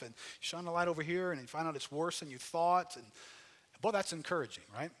life, and you shine the light over here, and you find out it's worse than you thought. And boy, that's encouraging,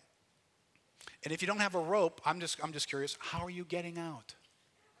 right? And if you don't have a rope, I'm just curious, how are you getting out?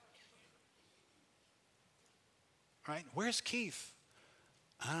 Right? Where's Keith?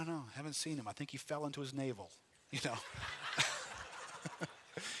 I don't know. Haven't seen him. I think he fell into his navel. He's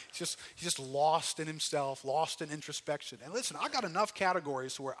just lost in himself, lost in introspection. And listen, I got enough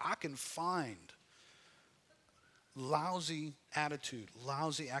categories where I can find lousy attitude,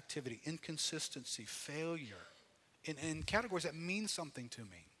 lousy activity, inconsistency, failure in categories that mean something to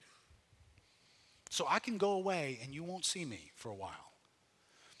me. So I can go away and you won't see me for a while.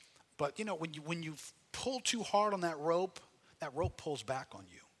 But when you pull too hard on that rope pulls back on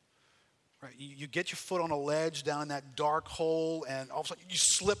you. Right? You get your foot on a ledge down in that dark hole, and all of a sudden you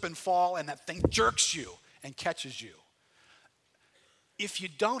slip and fall, and that thing jerks you and catches you. If you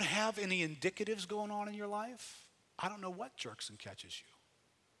don't have any indicatives going on in your life, I don't know what jerks and catches you.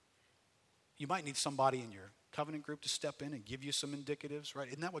 You might need somebody in your covenant group to step in and give you some indicatives, right?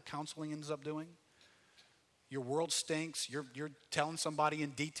 Isn't that what counseling ends up doing? Your world stinks. You're telling somebody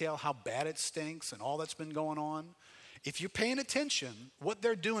in detail how bad it stinks and all that's been going on. If you're paying attention, what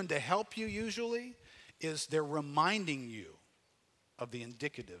they're doing to help you usually is they're reminding you of the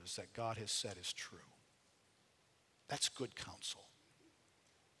indicatives that God has said is true. That's good counsel.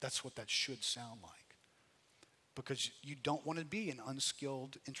 That's what that should sound like. because you don't want to be an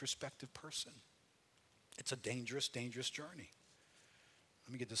unskilled, introspective person. It's a dangerous, dangerous journey.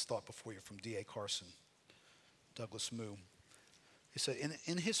 Let me get this thought before you from D.A. Carson, Douglas Moo. He said,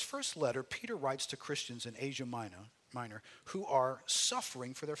 in his first letter, Peter writes to Christians in Asia Minor who are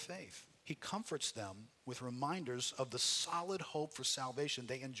suffering for their faith. He comforts them with reminders of the solid hope for salvation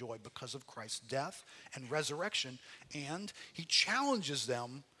they enjoy because of Christ's death and resurrection, and he challenges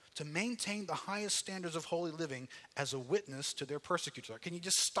them to maintain the highest standards of holy living as a witness to their persecutor. Can you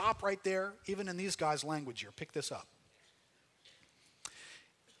just stop right there? Even in these guys' language here, pick this up.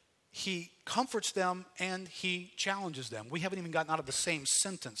 He comforts them and he challenges them. We haven't even gotten out of the same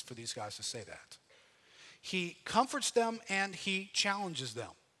sentence for these guys to say that. He comforts them and he challenges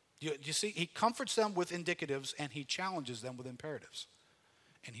them. You see, he comforts them with indicatives and he challenges them with imperatives.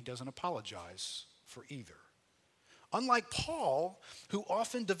 And he doesn't apologize for either. Unlike Paul, who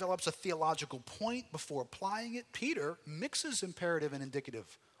often develops a theological point before applying it, Peter mixes imperative and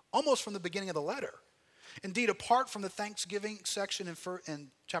indicative almost from the beginning of the letter. Indeed, apart from the thanksgiving section in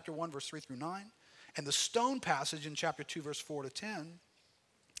chapter 1, verse 3 through 9, and the stone passage in chapter 2, verse 4 to 10,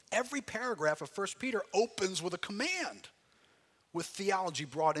 every paragraph of 1 Peter opens with a command, with theology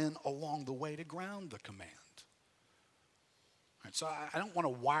brought in along the way to ground the command. All right, so I don't want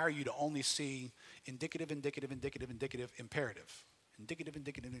to wire you to only see indicative, imperative. Indicative,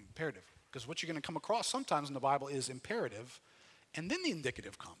 imperative. Because what you're going to come across sometimes in the Bible is imperative, and then the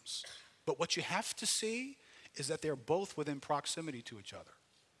indicative comes. But what you have to see is that they're both within proximity to each other.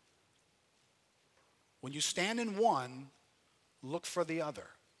 When you stand in one, look for the other.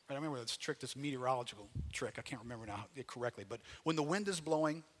 Right? I remember this meteorological trick. I can't remember now correctly. But when the wind is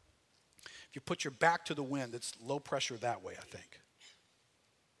blowing, if you put your back to the wind, it's low pressure that way, I think.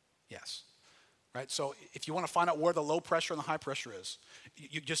 Yes. Right? So if you want to find out where the low pressure and the high pressure is,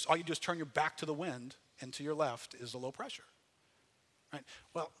 all you do is turn your back to the wind, and to your left is the low pressure. Right?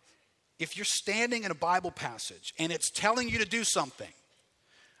 Well, if you're standing in a Bible passage and it's telling you to do something,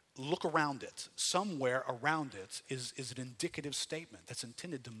 look around it. Somewhere around it is an indicative statement that's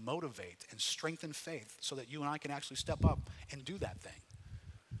intended to motivate and strengthen faith so that you and I can actually step up and do that thing.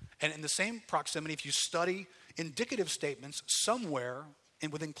 And in the same proximity, if you study indicative statements, somewhere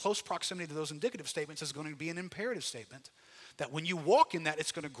and within close proximity to those indicative statements is going to be an imperative statement that when you walk in that,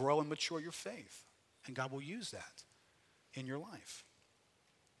 it's going to grow and mature your faith. And God will use that in your life.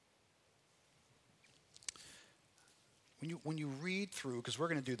 When you read through, because we're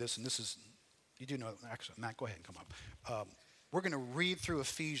going to do this, and this is, you do know, actually, Matt, go ahead and come up. We're going to read through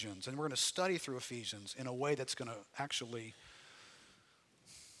Ephesians, and we're going to study through Ephesians in a way that's going to actually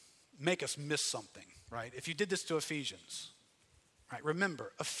make us miss something, right? If you did this to Ephesians, right?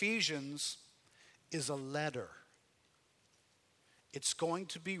 Remember, Ephesians is a letter. It's going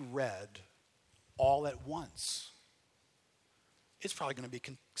to be read all at once. It's probably going to be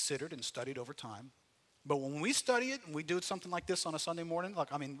considered and studied over time. But when we study it and we do something like this on a Sunday morning,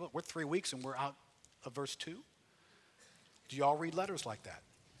 we're 3 weeks and we're out of verse 2. Do y'all read letters like that?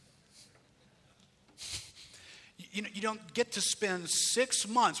 You don't get to spend 6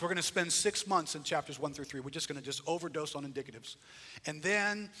 months. We're going to spend 6 months in chapters 1 through 3. We're just going to overdose on indicatives. And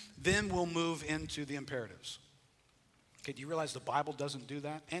then we'll move into the imperatives. Okay, do you realize the Bible doesn't do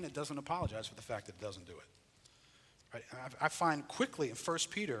that? And it doesn't apologize for the fact that it doesn't do it. Right? I find quickly in 1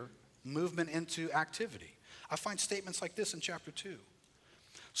 Peter, movement into activity. I find statements like this in chapter 2.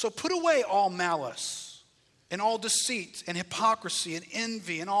 So put away all malice and all deceit and hypocrisy and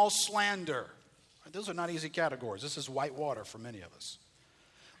envy and all slander. Those are not easy categories. This is white water for many of us.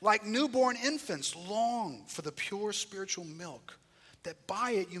 Like newborn infants, long for the pure spiritual milk, that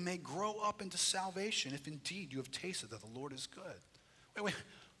by it you may grow up into salvation, if indeed you have tasted that the Lord is good. Wait,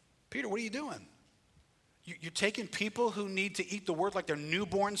 Peter, what are you doing? You're taking people who need to eat the word like they're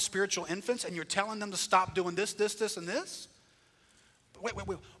newborn spiritual infants, and you're telling them to stop doing this, and this? Wait.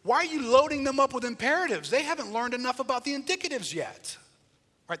 Why are you loading them up with imperatives? They haven't learned enough about the indicatives yet.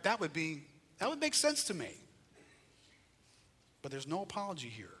 Right? That would make sense to me. But there's no apology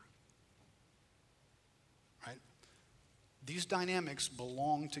here. Right? These dynamics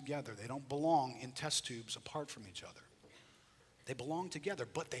belong together. They don't belong in test tubes apart from each other. They belong together,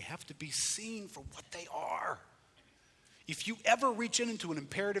 but they have to be seen for what they are. If you ever reach into an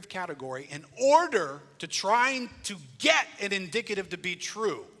imperative category in order to try to get an indicative to be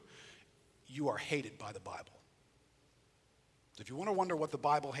true, you are hated by the Bible. If you want to wonder what the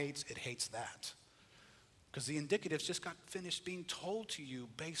Bible hates, it hates that. Because the indicatives just got finished being told to you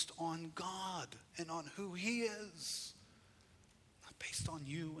based on God and on who He is, not based on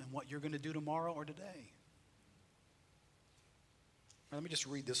you and what you're going to do tomorrow or today. Let me just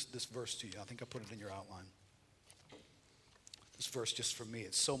read this verse to you. I think I put it in your outline. This verse, just for me,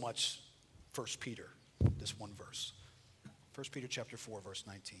 it's so much 1 Peter, this one verse. 1 Peter chapter 4, verse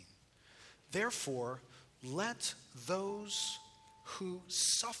 19. Therefore, let those who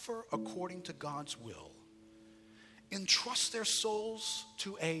suffer according to God's will entrust their souls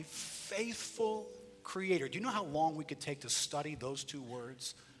to a faithful Creator. Do you know how long we could take to study those two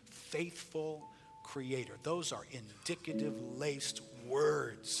words? Faithful Creator. Those are indicative laced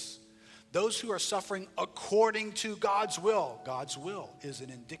words. Those who are suffering according to God's will. God's will is an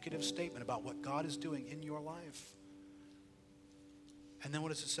indicative statement about what God is doing in your life. And then what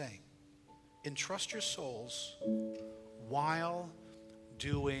does it say? Entrust your souls while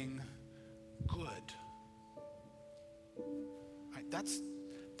doing good. Right, that's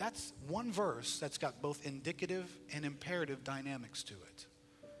one verse that's got both indicative and imperative dynamics to it.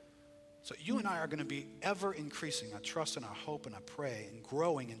 So you and I are going to be ever increasing our trust and our hope and our pray and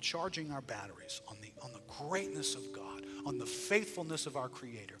growing and charging our batteries on the greatness of God, on the faithfulness of our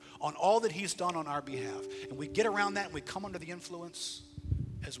Creator, on all that He's done on our behalf. And we get around that and we come under the influence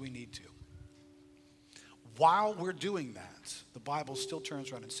as we need to. While we're doing that, the Bible still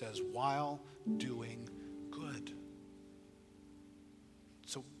turns around and says, while doing good.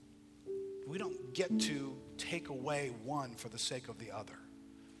 So we don't get to take away one for the sake of the other.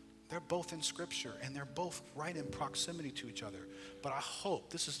 They're both in Scripture, and they're both right in proximity to each other. But I hope,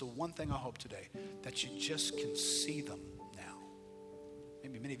 this is the one thing I hope today, that you just can see them now.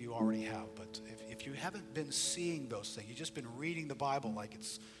 Maybe many of you already have, but if you haven't been seeing those things, you've just been reading the Bible like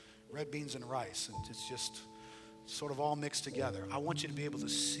it's red beans and rice, and it's just sort of all mixed together. I want you to be able to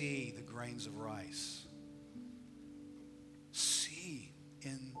see the grains of rice. See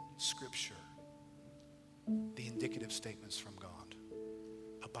in Scripture the indicative statements from God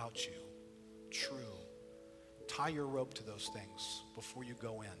about you, true. Tie your rope to those things before you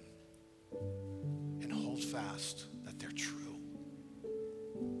go in, and hold fast that they're true,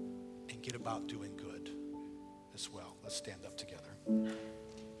 and get about doing good as well. Let's stand up together.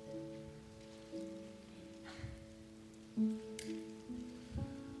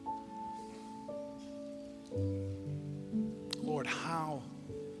 Lord, how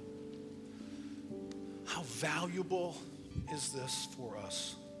valuable is this for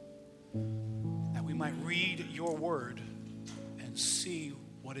us, that we might read your word and see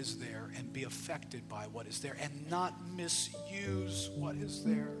what is there and be affected by what is there and not misuse what is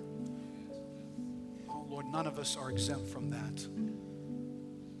there. Oh Lord, none of us are exempt from that.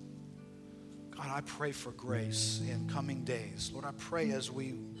 God, I pray for grace in coming days. Lord, I pray as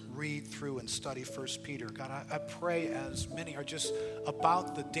we read through and study 1 Peter. God, I pray as many are just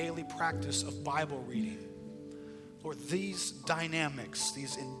about the daily practice of Bible reading. Lord, these dynamics,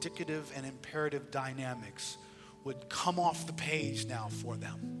 these indicative and imperative dynamics would come off the page now for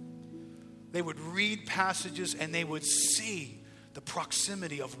them. They would read passages and they would see the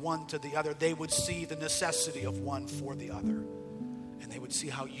proximity of one to the other. They would see the necessity of one for the other. And they would see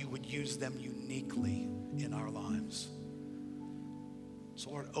how you would use them uniquely in our lives.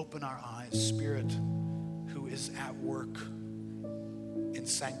 So Lord, open our eyes, Spirit who is at work in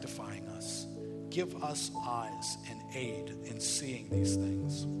sanctifying us. Give us eyes and aid in seeing these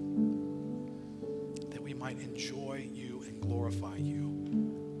things, that we might enjoy you and glorify you.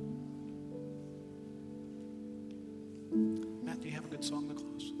 Matt, do you have a good song to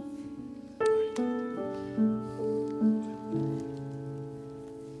close?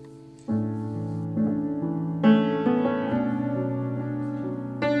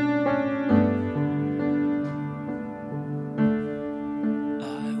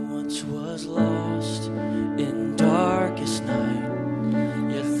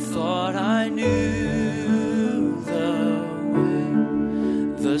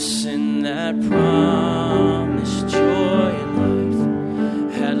 Sin that promised